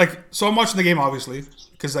 To win, like, so I'm watching the game obviously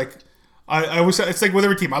because like I always, it's like with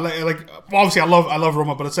every team. I like well, obviously I love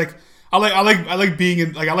Roma, but it's like I like being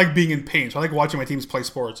in pain. So I like watching my teams play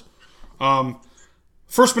sports.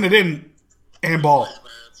 First minute in, handball.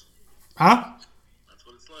 Huh? That's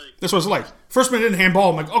what it's like. That's what it's like. First minute in, handball.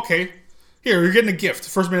 I'm like, okay, here, you're getting a gift.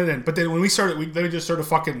 First minute in. But then when we started, they just started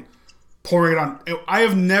fucking pouring it on. I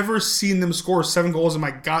have never seen them score 7 goals in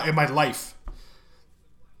my life.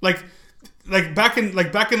 Like back in the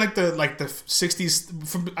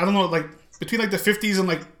 60s, I don't know, like between like the 50s and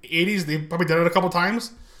like 80s, they probably did it a couple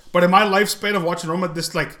times. But in my lifespan of watching Roma,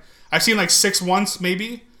 this like I've seen like 6 once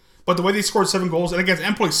maybe. But the way they scored 7 goals, and against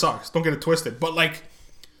Empoli sucks. Don't get it twisted. But like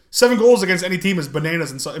 7 goals against any team is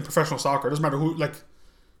bananas in professional soccer. It doesn't matter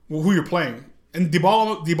who you're playing. And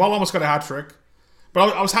Dybala almost got a hat trick.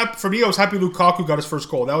 But I was happy. For me, I was happy Lukaku got his first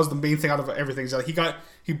goal. That was the main thing out of everything. Is that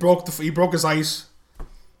he broke his ice,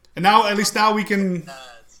 and now at least now we can.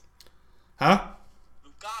 Huh?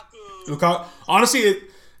 Lukaku. Honestly,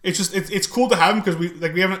 it's cool to have him because we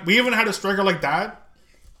haven't had a striker like that.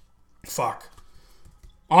 Fuck.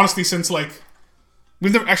 Honestly, since like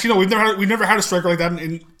we've never had a striker like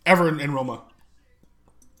that ever in Roma.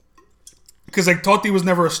 Because like Totti was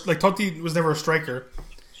never a striker.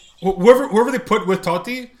 Whoever they put with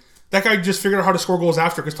Totti, that guy just figured out how to score goals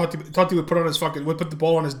after. Because Totti would put the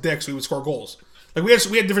ball on his dick so he would score goals. Like we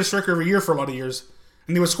had different striker every year for a lot of years,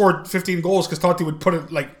 and they would score 15 goals because Totti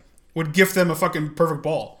would gift them a fucking perfect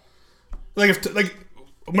ball. Like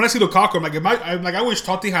when I see Lukaku, I'm like I wish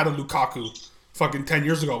Totti had a Lukaku fucking 10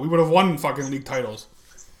 years ago. We would have won fucking league titles.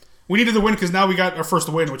 We needed to win because now we got our first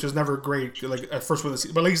win, which is never great. Like our first win of the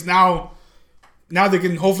season, but at least now they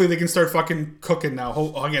can start fucking cooking now.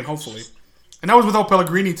 Again, hopefully. And that was without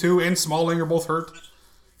Pellegrini too, and Smalling are both hurt.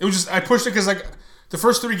 It was just I pushed it because like the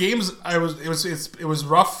first 3 games it was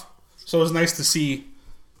rough, so it was nice to see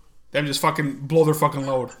them just fucking blow their fucking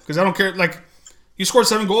load. Because I don't care, like you scored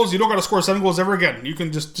 7 goals, you don't got to score 7 goals ever again. You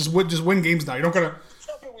can just win games now. You don't got to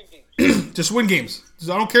just win games.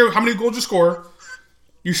 I don't care how many goals you score.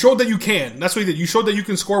 You showed that you can. That's what you did. You showed that you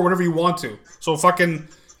can score whenever you want to. So fucking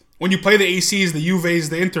when you play the ACs, the Juves,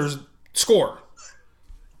 the Inters, score.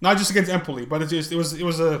 Not just against Empoli, but it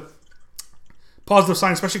was a positive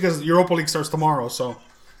sign, especially because Europa League starts tomorrow. So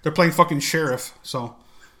they're playing fucking Sheriff. So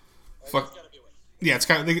fuck. Yeah, it's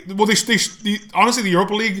kind of honestly the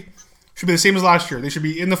Europa League should be the same as last year. They should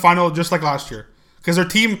be in the final just like last year because their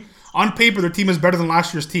team on paper their team is better than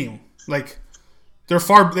last year's team. Like they have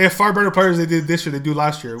far better players they did this year they do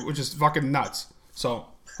last year, which is fucking nuts. So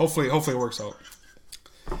hopefully it works out.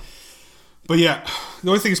 But yeah, the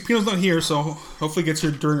only thing is Pino's not here, so hopefully he gets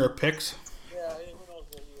here during our picks. Yeah, who knows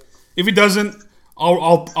where he is. If he doesn't,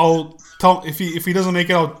 I'll tell if he doesn't make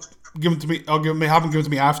it, I'll give him to me. Have him give it to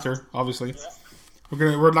me after. Obviously, yeah.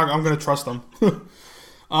 I'm gonna trust them.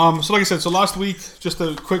 So like I said, so last week, just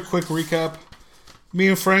a quick recap. Me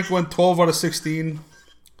and Frank went 12 out of 16.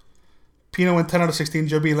 Pino went 10 out of 16.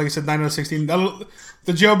 JB, like I said, 9 out of 16. The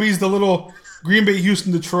JLB's the little Green Bay,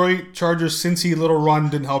 Houston, Detroit Chargers, Cincy little run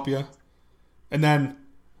didn't help you. And then,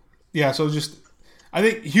 yeah, so just, I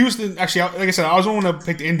think Houston, actually, like I said, I was the only one that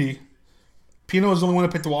picked Indy. Pino was the only one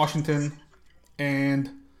that picked Washington. And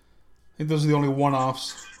I think those are the only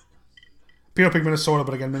one-offs. Pino picked Minnesota,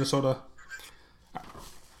 but again, Minnesota,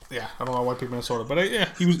 yeah, I don't know why I picked Minnesota. But yeah,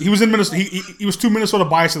 he was in Minnesota. He was too Minnesota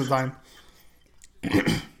biased at the time.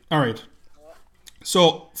 All right.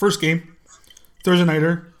 So, first game, Thursday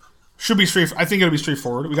nighter. Should be I think it'll be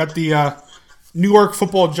straightforward. We got the New York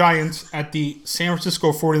Football Giants at the San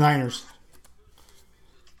Francisco 49ers.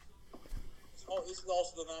 Oh, this is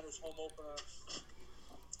also the Niners' home opener.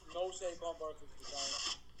 No Saquon Barkley for the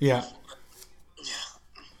Giants. Yeah.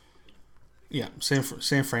 Yeah,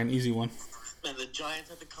 San Fran, easy one. Man, the Giants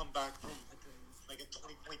had to come back from like a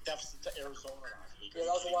 20-point deficit to Arizona last week. Yeah,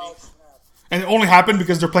 that was a wild snap. And it only happened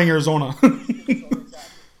because they're playing Arizona.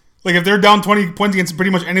 Like, if they're down 20 points against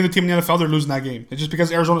pretty much any other team in the NFL, they're losing that game. It's just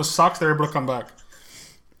because Arizona sucks, they're able to come back.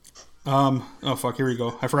 Oh, fuck, here we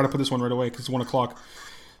go. I forgot to put this one right away because it's 1 o'clock.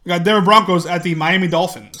 We got Denver Broncos at the Miami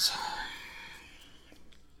Dolphins.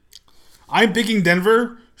 I'm picking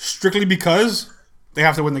Denver strictly because they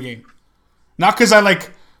have to win the game. Not because I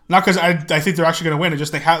think they're actually going to win. It's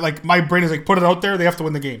just they have, like, my brain is like, put it out there, they have to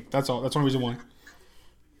win the game. That's all. That's one reason why.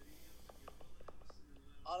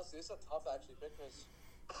 Honestly, a tough actually pick because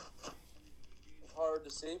it's hard to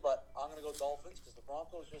see, but I'm gonna go Dolphins because the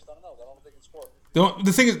Broncos just I don't know if they can score.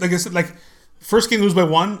 The thing is, like I said, like first game lose by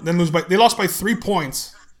 1, then they lost by 3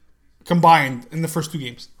 points combined in the first 2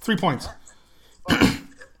 games. 3 points. Now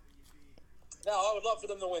I would love for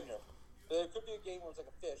them to win here. There could be a game where it's like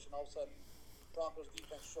a fish, and all of a sudden Broncos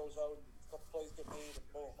defense shows out, and a couple plays get made,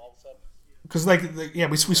 and boom, all of a sudden. Because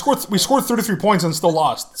we scored 33 points and still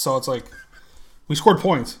lost, so it's like we scored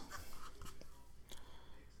points.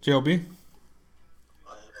 JLB.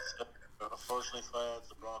 Unfortunately, fans,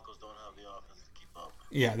 the Broncos don't have the offense to keep up.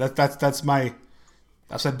 Yeah, that's my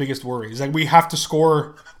biggest worry. Is like we have to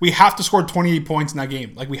score 28 points in that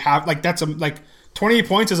game. Like 28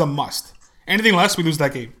 points is a must. Anything less, we lose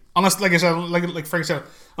that game. Unless, like I said, like Frank said,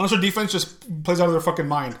 unless our defense just plays out of their fucking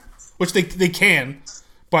mind, which they can,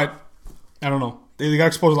 but I don't know. They got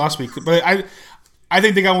exposed last week, but I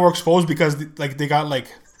think they got more exposed because they got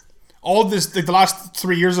all this the last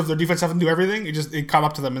 3 years of their defense having to do everything. It caught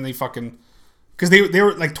up to them and they fucking because they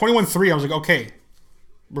were like 21-3. I was like, okay,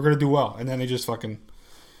 we're gonna do well, and then they just fucking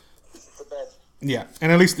yeah.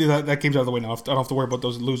 And at least that game's out of the way now. I don't have to worry about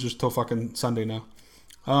those losers till fucking Sunday now.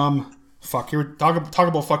 Fuck, here talk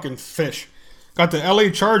about fucking fish. Got the LA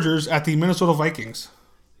Chargers at the Minnesota Vikings.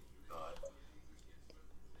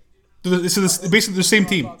 This is basically the same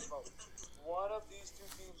team. One of these two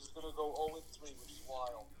teams is going to go 0-3, which is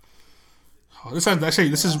wild. Oh, this is. I'm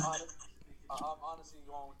honestly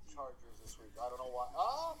going with Chargers this week. I don't know why.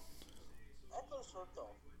 Eckler's hurt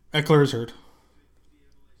though. Eckler is hurt.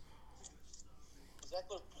 Is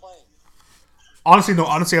Eckler playing? Honestly, no.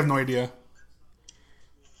 Honestly, I have no idea.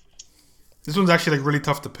 This one's actually really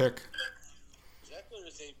tough to pick. Eckler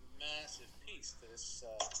is a massive piece to this.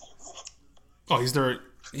 Oh, he's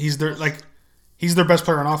their best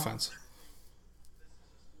player on offense.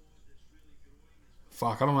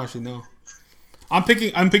 Fuck, I don't actually know. I'm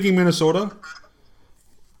picking Minnesota.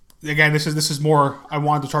 Again, this is more. I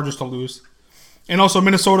wanted the Chargers to lose, and also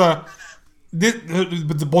Minnesota.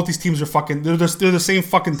 Both these teams are fucking. They're the same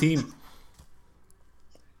fucking team.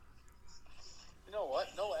 You know what?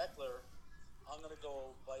 No Eckler. I'm gonna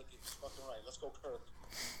go Vikings. Fucking right. Let's go Kirk.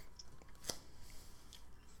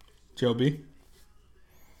 JLB.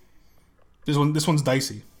 This one's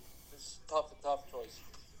dicey. This is tough choice.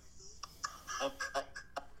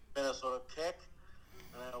 Minnesota kick,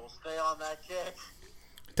 and I will stay on that kick.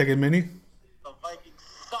 Take it, Mini. The Vikings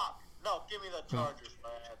suck. No, give me the Chargers,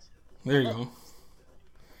 fans. There you go.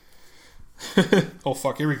 Oh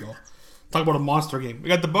fuck! Here we go. Talk about a monster game. We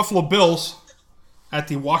got the Buffalo Bills at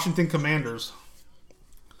the Washington Commanders.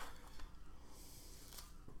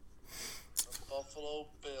 Buffalo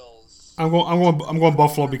Bills. I'm going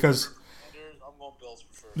Buffalo because I'm going Bills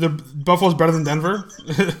for sure. the Buffalo's better than Denver,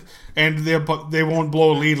 and they won't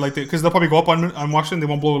blow a lead because they'll probably go up on Washington. They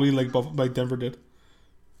won't blow a lead like Denver did.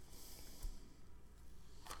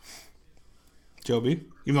 Joby,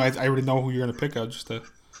 even though I already know who you're gonna pick out, just to.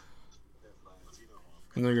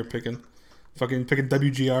 I know you're picking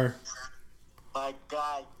WGR. My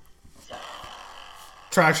guy.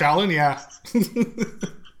 Trash Allen, yeah.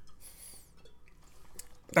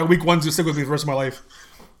 That week one's gonna stick with me the rest of my life.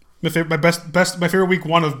 My favorite week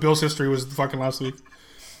one of Bills history was fucking last week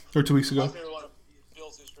or 2 weeks ago. My favorite one of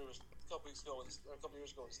Bills history was a couple years ago when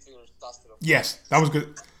the Steelers dusted them. Yes, that was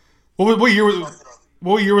good. What year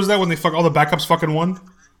was that when all the backups fucking won?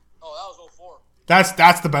 Oh, that was 04.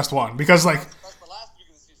 That's the best one because That's the last week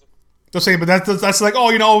of the season. they'll say, but that's like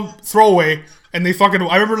throwaway, and they fucking.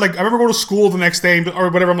 I remember going to school the next day or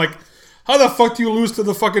whatever. I'm like, how the fuck do you lose to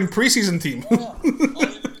the fucking preseason team? Yeah. All you needed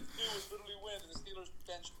to do was literally win, and the Steelers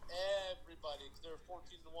benched everybody because they were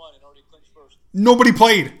 14-1 and already clinched first. Nobody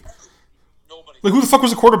played. Nobody. Like who the fuck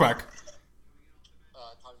was the quarterback?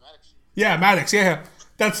 Tommy Maddox. Yeah, Maddox. Yeah,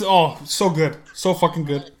 that's so good, so fucking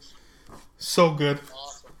good, so good.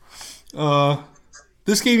 Awesome.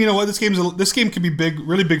 This game, you know what? This game could be big,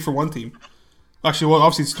 really big for one team. Actually, well,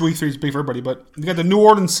 obviously it's week 3, it's big for everybody. But you got the New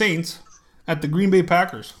Orleans Saints at the Green Bay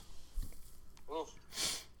Packers. Oof.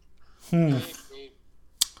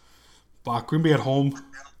 Fuck, Green Bay at home.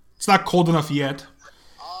 It's not cold enough yet.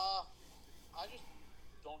 I just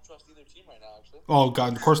don't trust either team right now, actually. Oh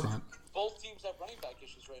god, of course not. Both teams have running back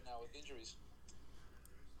issues right now with injuries.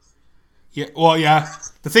 Yeah, well, yeah.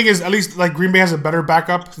 The thing is, at least like Green Bay has a better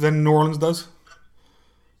backup than New Orleans does.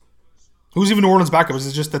 Who's even New Orleans' backup? Is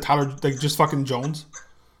it just the Tyler, just fucking Jones?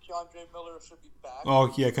 Keandre Miller should be back. Oh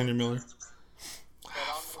yeah, Kendrick Miller. But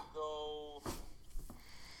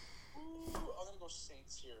I'm gonna go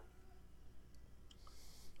Saints here.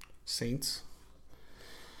 Saints.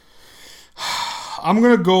 I'm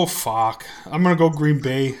gonna go Green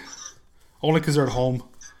Bay. only because they're at home.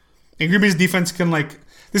 And Green Bay's defense can like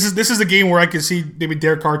this is a game where I can see maybe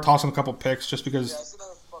Derek Carr tossing a couple picks just because. Yeah, it's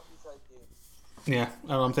another fucking tight game. Yeah, I don't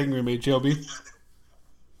know, I'm taking Green Bay. JLB.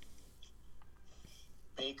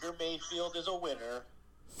 Baker Mayfield is a winner.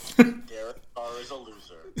 Derek Carr is a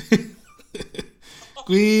loser.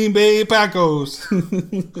 Green Bay Packers.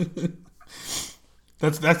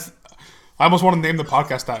 that's. I almost want to name the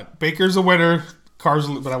podcast that. Baker's a winner. Carr's,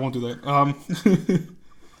 but I won't do that.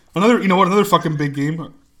 Another fucking big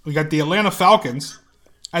game. We got the Atlanta Falcons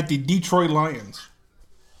at the Detroit Lions.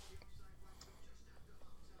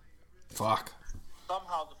 Fuck.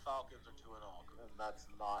 Somehow the Falcons are 2-0, and that's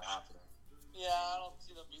not happening. Yeah, I don't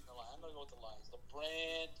see them beating the Lions. I'm gonna go with the Lions. The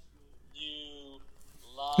brand new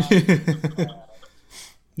Lions.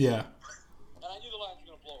 Yeah. And I knew the Lions were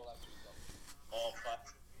gonna blow it last week, though. Oh, but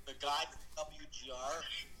the guy WGR,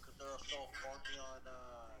 because they're so funky on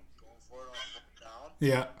going for it on fourth down.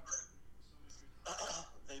 Yeah.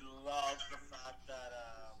 They love the fact that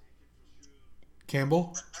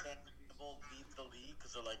Campbell. Campbell beat the league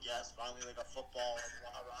because they're like, yes, finally like a football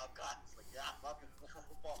rah guys. Like, yeah, fucking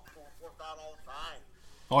football going fourth down all the time.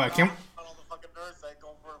 Oh yeah, Campbell. All the fucking nerds that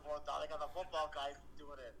go for the fourth down. They got the football guys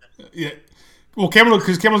doing it. Yeah. Well,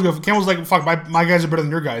 Campbell's like, fuck, my guys are better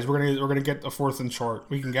than your guys. We're gonna get a fourth and short.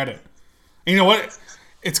 We can get it. And you know what?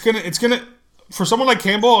 It's gonna for someone like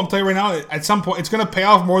Campbell. I'm telling you right now, at some point, it's gonna pay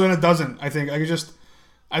off more than it doesn't. I think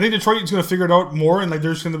Detroit is gonna figure it out more, and like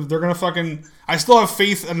they're gonna fucking. I still have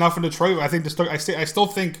faith enough in Detroit. I think I still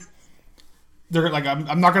think they're like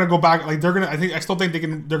I'm not gonna go back. Like they're gonna. I still think they're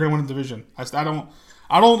gonna win the division. I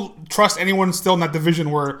don't trust anyone still in that division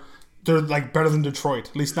where they're like better than Detroit.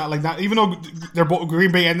 At least not even though they're both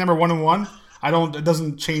Green Bay and them are 1-1. It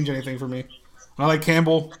doesn't change anything for me. And I like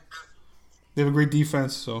Campbell. They have a great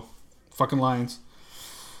defense, so fucking Lions.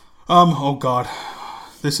 Oh god.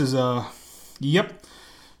 This is yep.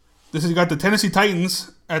 This has got the Tennessee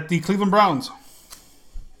Titans at the Cleveland Browns.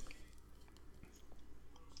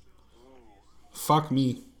 Fuck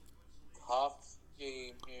me. Tough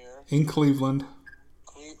game here. In Cleveland.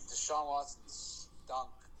 Deshaun Watson stunk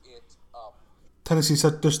it up. Tennessee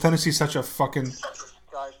such a fucking.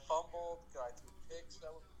 Guy fumbled. Guy threw picks.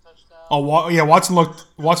 That was a touchdown. Oh yeah, Watson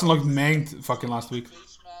looked manged fucking last week.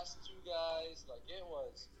 Face mask, 2 guys. Like it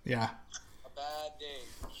was. Yeah. A bad day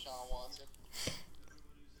for Deshaun Watson.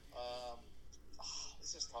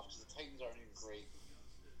 This is tough because the Titans aren't even great.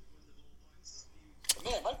 But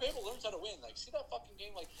man, Mike Vrabel learns how to win. Like, see that fucking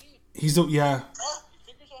game? Like he figures out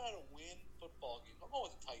how to win football games. I'm going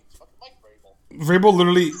with the Titans. Fucking Mike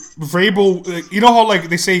Vrabel, you know how like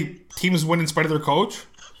they say teams win in spite of their coach?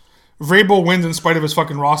 Vrabel wins in spite of his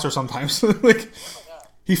fucking roster sometimes. Like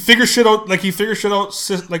he figures shit out. Like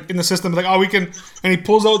in the system. Like we can, and he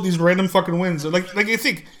pulls out these random fucking wins. Like I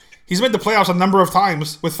think he's made the playoffs a number of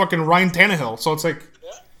times with fucking Ryan Tannehill. So it's like,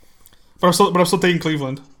 but I'm still taking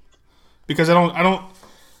Cleveland because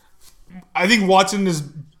I think Watson is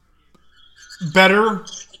better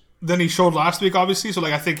than he showed last week, obviously. So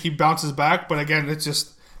like I think he bounces back. But again, it's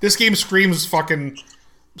just this game screams fucking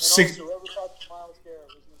six. whoever thought Myles Garrett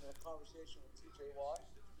was in a conversation with TJ Watt,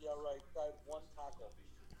 yeah, right. Guy had 1 tackle.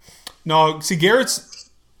 No, see,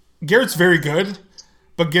 Garrett's very good,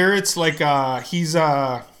 but Garrett's like he's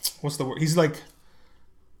what's the word? He's like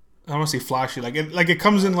I don't want to say flashy. Like it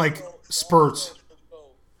comes in like spurts.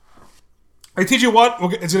 Like TJ Watt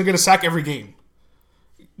is gonna get a sack every game.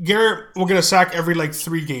 Garrett will get a sack every like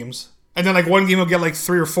 3 games, and then like one game he'll get like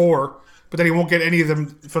 3 or 4, but then he won't get any of them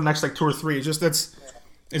for the next like 2 or 3. It's just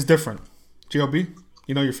it's different. GLB,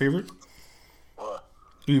 you know your favorite? What?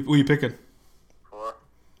 Who you picking?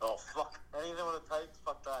 Oh fuck! Anything with the Titans,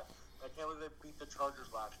 fuck that. I can't believe they beat the Chargers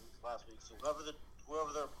last week. So who did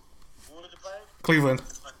they play? Cleveland.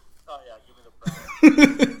 Oh yeah, give me the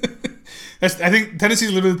Browns. I think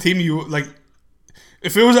Tennessee's literally the team you like.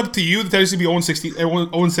 If it was up to you, the Tennessee would be 0-16,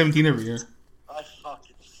 0-17 every year. I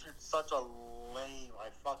fucking such a lame. I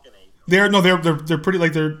fucking hate them. They're pretty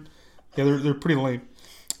like they're pretty lame.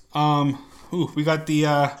 We got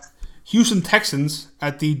the Houston Texans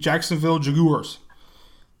at the Jacksonville Jaguars.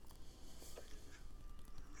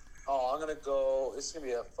 Oh, I'm gonna go. This is gonna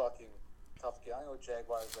be a fucking tough game. I'm gonna go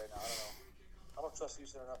Jaguars right now. I don't know. I don't trust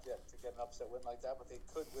Houston enough yet to get an upset win like that, but they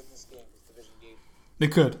could win this game, this division game. They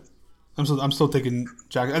could. I'm still taking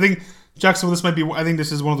Jackson. I think Jacksonville.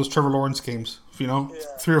 This is one of those Trevor Lawrence games. You know,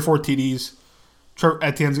 3 or 4 TDs.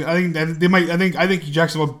 At the end, I think they might. I think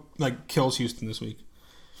Jacksonville like kills Houston this week.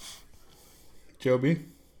 Joby.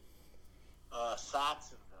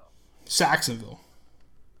 Saxonville.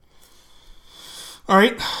 All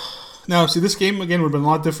right. Now, see, this game again would have been a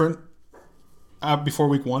lot different before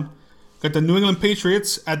week 1. Got the New England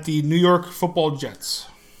Patriots at the New York Football Jets.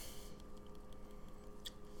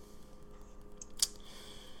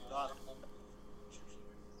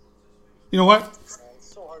 You know what?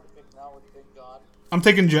 It's so hard to pick now with Big God. I'm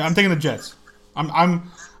taking the Jets.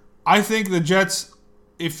 I think the Jets.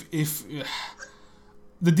 If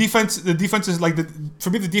the defense is like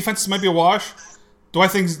for me the defense might be a wash. I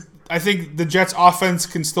think the Jets offense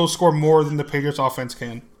can still score more than the Patriots offense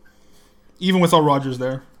can, even without Rodgers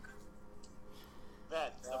there. Man,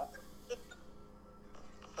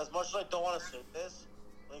 as much as I don't want to say this,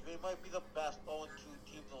 like they might be the best 0-2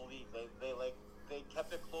 teams in the league. They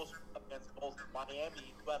kept it close against both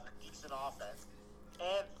Miami, who have a decent offense,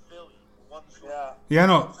 and Philly, who won the Super Bowl. Yeah, I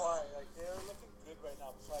know. That's why, they're looking good right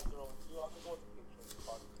now. Besides their own 2, I'm gonna go with the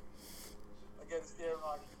Patriots. Against the Aaron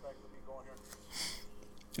Rodgers back to be going here.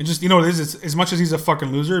 It just what it is. It's, as much as he's a fucking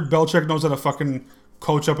loser, Belichick knows how to fucking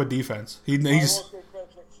coach up a defense. He's He had the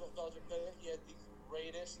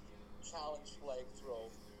greatest challenge flag throw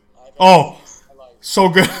I've ever seen in my life. so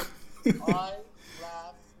good. I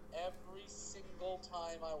laugh every single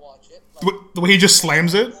time I watch it. The way he just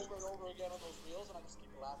slams it, Over and over again on those reels, and I just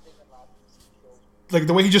keep laughing and laughing. like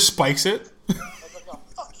the way he just spikes it. I was like, oh,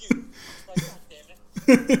 fuck you. Like, God damn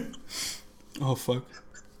it. Oh fuck.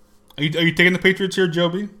 Are you taking the Patriots here,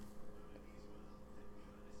 Joby?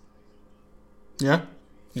 Yeah?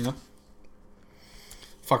 Yeah.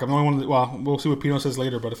 Fuck, I'm the only one. Well, we'll see what Pino says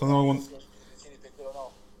later, but if I'm the only one.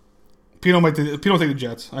 Pino might take the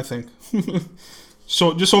Jets, I think.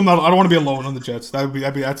 So just so I don't want to be alone on the Jets.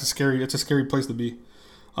 That's a scary place to be.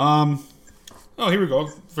 Oh, here we go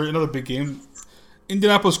for another big game.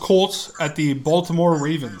 Indianapolis Colts at the Baltimore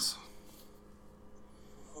Ravens.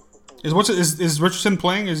 Is Richardson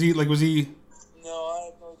playing? Was he? No, I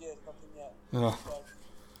have no idea. Nothing yet. Uh, But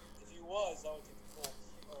if he was, I would take the Colts.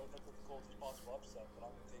 Or I'd look at the Colts as possible upset, but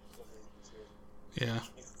I'm going to take the Ravens here. yeah. Which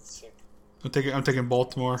makes me sick. I'm taking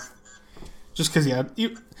Baltimore. Just because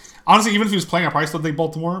honestly, even if he was playing, I probably still take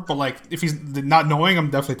Baltimore. But like, if he's not knowing, I'm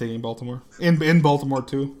definitely taking Baltimore. In Baltimore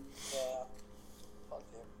too. Yeah. Fuck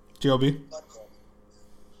him. JLB. Not good.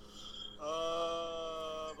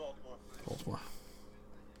 Baltimore. Baltimore.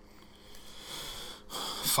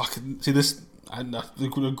 Fuck. See this.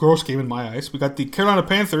 The gross game in my eyes. We got the Carolina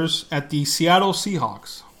Panthers at the Seattle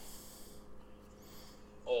Seahawks.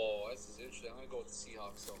 Oh, this is interesting. I'm going to go with the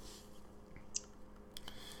Seahawks, though.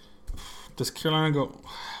 Does Carolina go?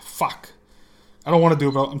 Fuck. I don't want to do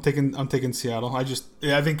it, but I'm taking Seattle. I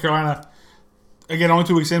think Carolina. Again, only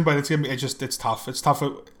 2 weeks in, but it's gonna be. It's tough. It's tough.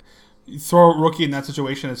 You throw a rookie in that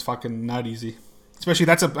situation, it's fucking not easy. Especially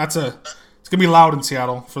it's gonna be loud in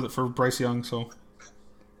Seattle for Bryce Young. So.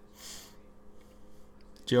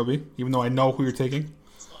 JLB, even though I know who you're taking.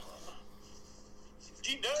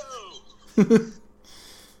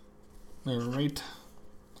 All right.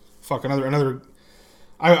 Fuck another.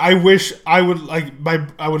 I wish I would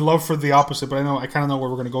I would love for the opposite, but I kind of know where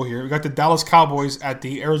we're gonna go here. We got the Dallas Cowboys at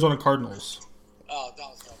the Arizona Cardinals. Oh,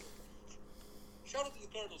 Dallas Cowboys. Shout out to the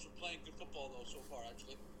Cardinals for playing good football though so far.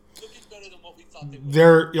 Actually, looking better than what we thought they would.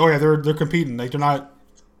 They're competing. Like they're not.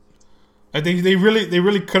 I think they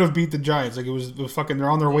really could have beat the Giants. Like it was fucking. They're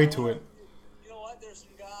on their way to it. You know what? There's some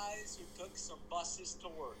guys who took some buses to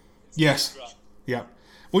work. Yes. Yeah.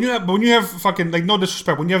 When you have fucking like no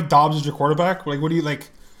disrespect, when you have Dobbs as your quarterback, like what do you like?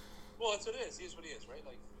 Well, that's what it is. He's what he is, right?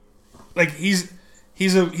 Like he's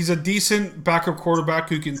a decent backup quarterback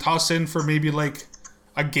who can toss in for maybe like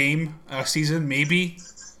a game, a season, maybe.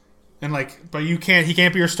 And like, but he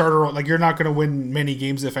can't be your starter. Like you're not gonna win many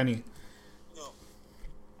games if any. No.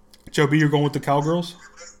 Joe B, you're going with the Cowgirls?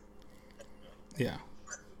 Yeah. Can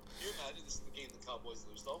you imagine this is the game the Cowboys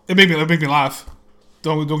lose though? It made me laugh.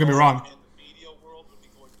 Don't get me wrong. And the media world would be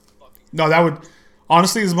going fucking. No, that would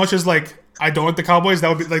honestly, as much as like I don't like the Cowboys, that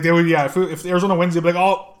would be like they would. Yeah, if Arizona wins, they'd be like,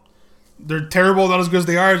 oh, they're terrible, not as good as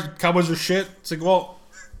they are. Cowboys are shit. It's like, well,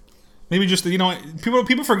 maybe just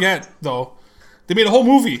people forget though. They made a whole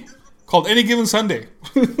movie called Any Given Sunday.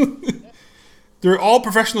 They're all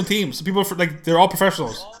professional teams. People they're all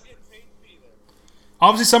professionals. All get paid to be there.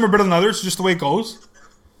 Obviously, some are better than others. Just the way it goes.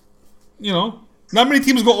 Not many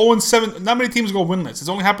teams go 0-7. Not many teams go winless. It's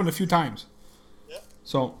only happened a few times. Yeah.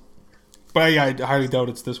 So, but yeah, I highly doubt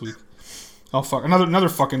it's this week. Oh fuck! Another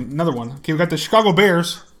one. Okay, we got the Chicago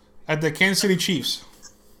Bears at the Kansas City Chiefs.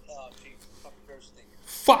 Oh, gee, fucking Bears stink.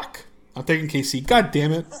 Fuck! I'm taking KC. God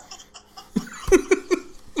damn it!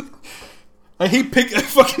 I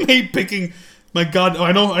fucking hate picking. My God,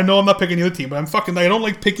 I know I'm not picking the other team, but I don't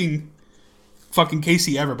like picking fucking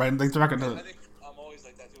KC ever. But like they're not gonna. I think I'm always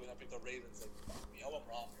like that too when I pick the Ravens. Like, fuck me, I'm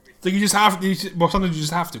wrong. Like you just have to. Well, sometimes you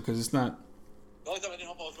just have to because it's not. The only time I didn't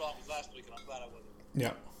hope I was wrong was last week, and I'm glad I wasn't.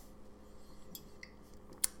 Yeah.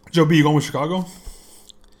 Joe B, you going with Chicago?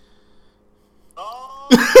 Oh!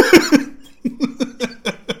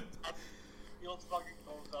 Fields fucking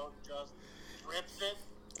goes out and just rips it.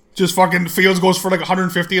 Just fucking Fields goes for like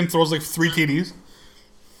 150 and throws like 3 TDs?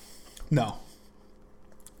 No.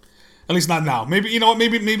 At least not now. Maybe, you know what,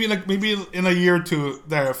 maybe in a year or two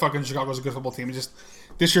there fucking Chicago's a good football team. It just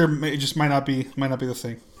this year it just might not be the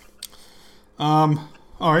thing. All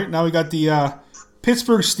right, now we got the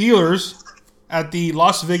Pittsburgh Steelers at the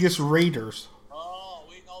Las Vegas Raiders. Oh,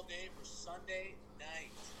 waiting all day for Sunday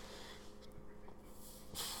night.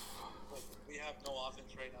 Look, we have no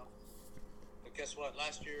offense right now. But guess what?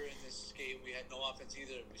 Last year in this game, we had no offense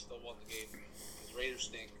either, and we still won the game. Because Raiders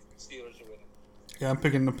stink. Steelers are winning. Yeah, I'm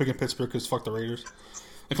picking Pittsburgh because fuck the Raiders.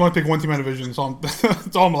 I can only pick one team out of division.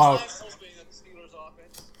 That's all I'm allowed. I'm hoping that the Steelers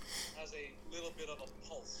offense has a little bit of a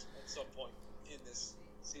pulse at some point in this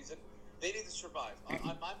season. They need to survive.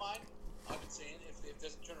 On my mind, I've been saying if it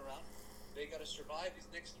doesn't turn around, they got to survive these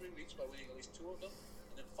next 3 weeks by winning at least 2 of them,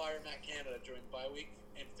 and then fire Matt Canada during the bye week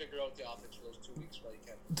and figure out the offense for those 2 weeks while you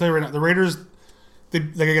can. I'll tell you right now, the Raiders.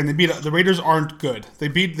 The Raiders aren't good. They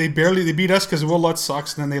beat us because Will Lutz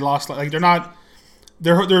sucks, and then they lost. Like they're not.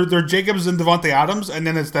 They're Jacobs and Devontae Adams, and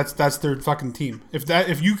then that's their fucking team.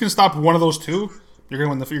 If you can stop one of those two, you're gonna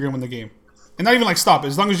win the game. And not even like stop.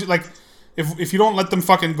 As long as you like, if you don't let them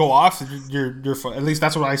fucking go off, you're at least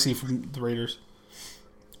that's what I see from the Raiders.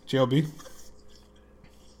 JLB.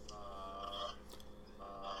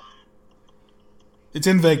 It's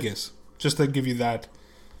in Vegas, just to give you that.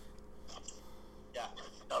 Yeah,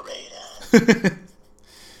 the Raiders.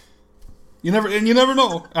 You never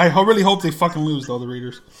know. I really hope they fucking lose though, the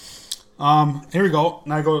Raiders. Here we go.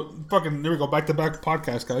 Now here we go. Back-to-back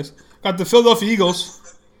podcast, guys. Got the Philadelphia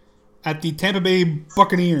Eagles at the Tampa Bay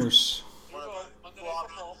Buccaneers.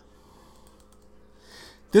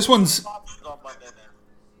 This one's Options on Monday night.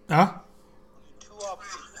 huh? 2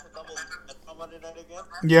 options on Monday night again.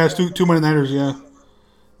 Yeah, it's two Monday Nighters. Yeah,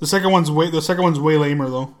 the second one's way lamer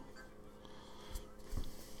though.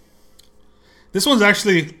 This one's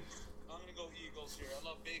actually. I'm going to go Eagles here. I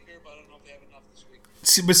love Baker, but I don't know if they have enough this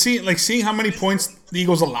week. Seeing how many points the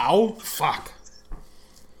Eagles allow, fuck.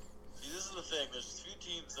 See, this is the thing. There's 2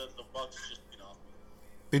 teams that the Bucs just,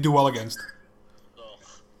 They do well against. so.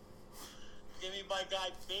 Give me my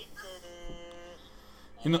guy Baker.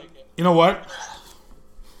 You know what?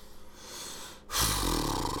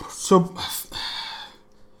 So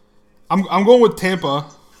I'm going with Tampa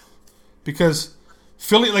because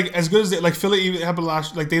Philly, like as good as Philly happened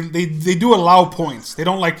last, like they do allow points. They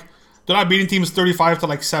don't they're not beating teams 35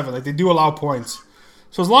 to 7. Like they do allow points.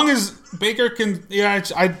 So as long as Baker can, I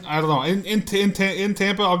don't know. In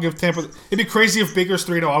Tampa, I'll give Tampa. It'd be crazy if Baker's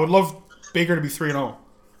 3-0. I would love Baker to be 3-0.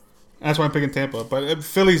 That's why I'm picking Tampa. But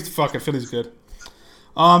Philly's good.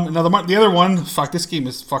 Now the other one, this game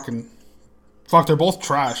is they're both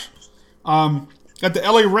trash. Got the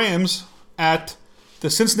LA Rams at the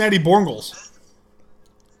Cincinnati Bengals.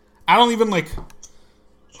 I don't even who.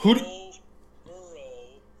 Joe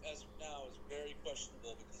Burrow, as of now, is very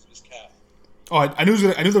questionable because of his calf. Oh, I knew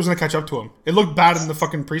they was gonna catch up to him. It looked bad in the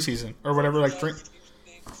fucking preseason or whatever. I'm going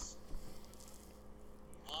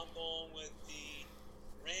with the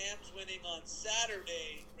Rams winning on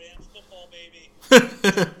Saturday. Rams football, baby.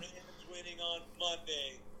 Rams winning on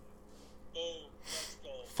Monday. Boom, let's go.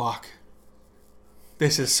 Fuck.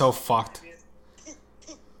 This is so fucked.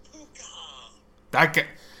 That guy,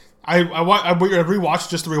 I rewatched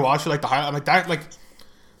just to rewatch it, the highlight. I'm like that,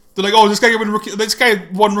 they're like, oh, this guy won rookie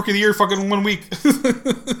of the year fucking 1 week.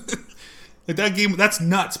 That game, that's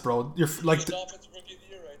nuts, bro. You're He's offensive rookie of the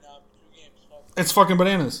year right now. 2 games. Fuck. it's fucking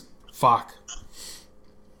bananas. Fuck.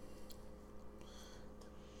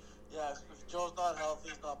 Yeah, if Joe's not healthy,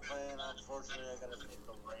 he's not playing. Unfortunately, I gotta take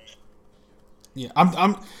the Rams. Yeah,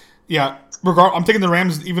 I'm taking the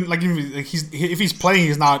Rams. Even if he's playing,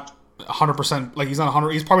 he's not 100%. He's not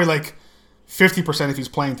 100. He's probably 50% if he's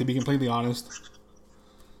playing. To be completely honest.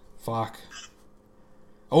 Fuck.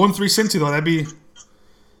 0-3 Cincy though. That'd be.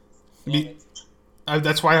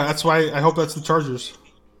 That's why I hope that's the Chargers.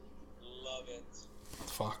 Love it.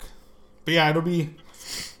 Fuck. But yeah, it'll be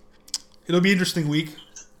interesting week.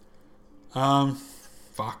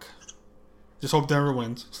 Fuck. Just hope Denver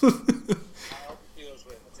wins. I hope the Steelers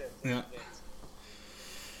win. That's it. Yeah.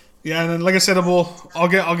 Yeah, and then like I said, I'll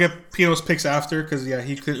get Pino's picks after because he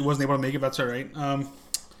wasn't able to make it. That's all right.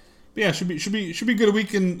 But yeah, should be a good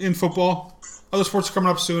week in football. Other sports are coming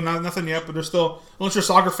up soon. Nothing yet, but there's still, unless you're a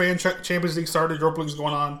soccer fan, Champions League started, Europa League's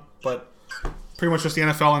going on, but pretty much just the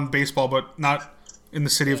NFL and baseball, but not in the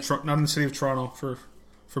city of not in the city of Toronto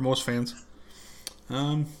for most fans.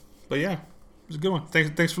 But yeah, it was a good one.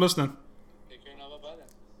 Thanks for listening.